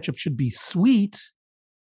describe ketchup should be sweet.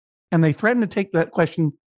 And they threatened to take that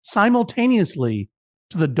question simultaneously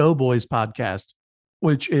to the Doughboys podcast,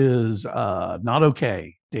 which is not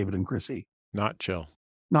okay, David and Chrissy. Not chill.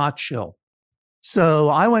 Not chill. So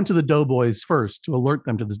I went to the Doughboys first to alert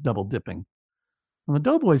them to this double dipping. And the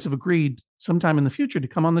Doughboys have agreed sometime in the future to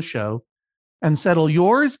come on the show and settle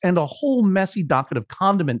yours and a whole messy docket of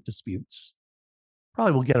condiment disputes.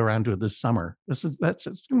 Probably we'll get around to it this summer. It's going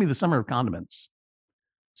to be the summer of condiments.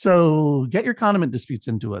 So get your condiment disputes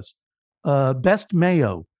into us. Best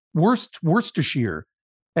mayo, worst Worcestershire,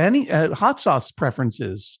 any hot sauce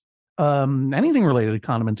preferences, anything related to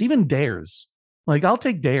condiments, even dares. Like I'll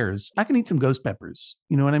take dares. I can eat some ghost peppers.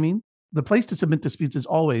 You know what I mean? The place to submit disputes is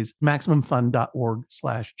always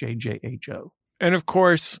maximumfun.org/JJHO. And of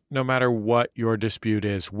course, no matter what your dispute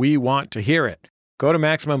is, we want to hear it. Go to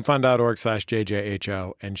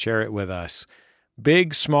maximumfun.org/JJHO and share it with us.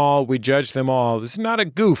 Big, small, we judge them all. This is not a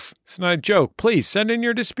goof. It's not a joke. Please send in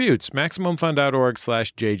your disputes.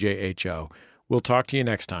 maximumfun.org/JJHO. We'll talk to you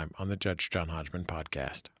next time on the Judge John Hodgman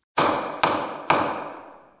podcast.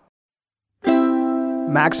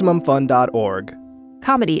 MaximumFun.org.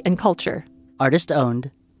 Comedy and culture. Artist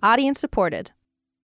owned. Audience supported.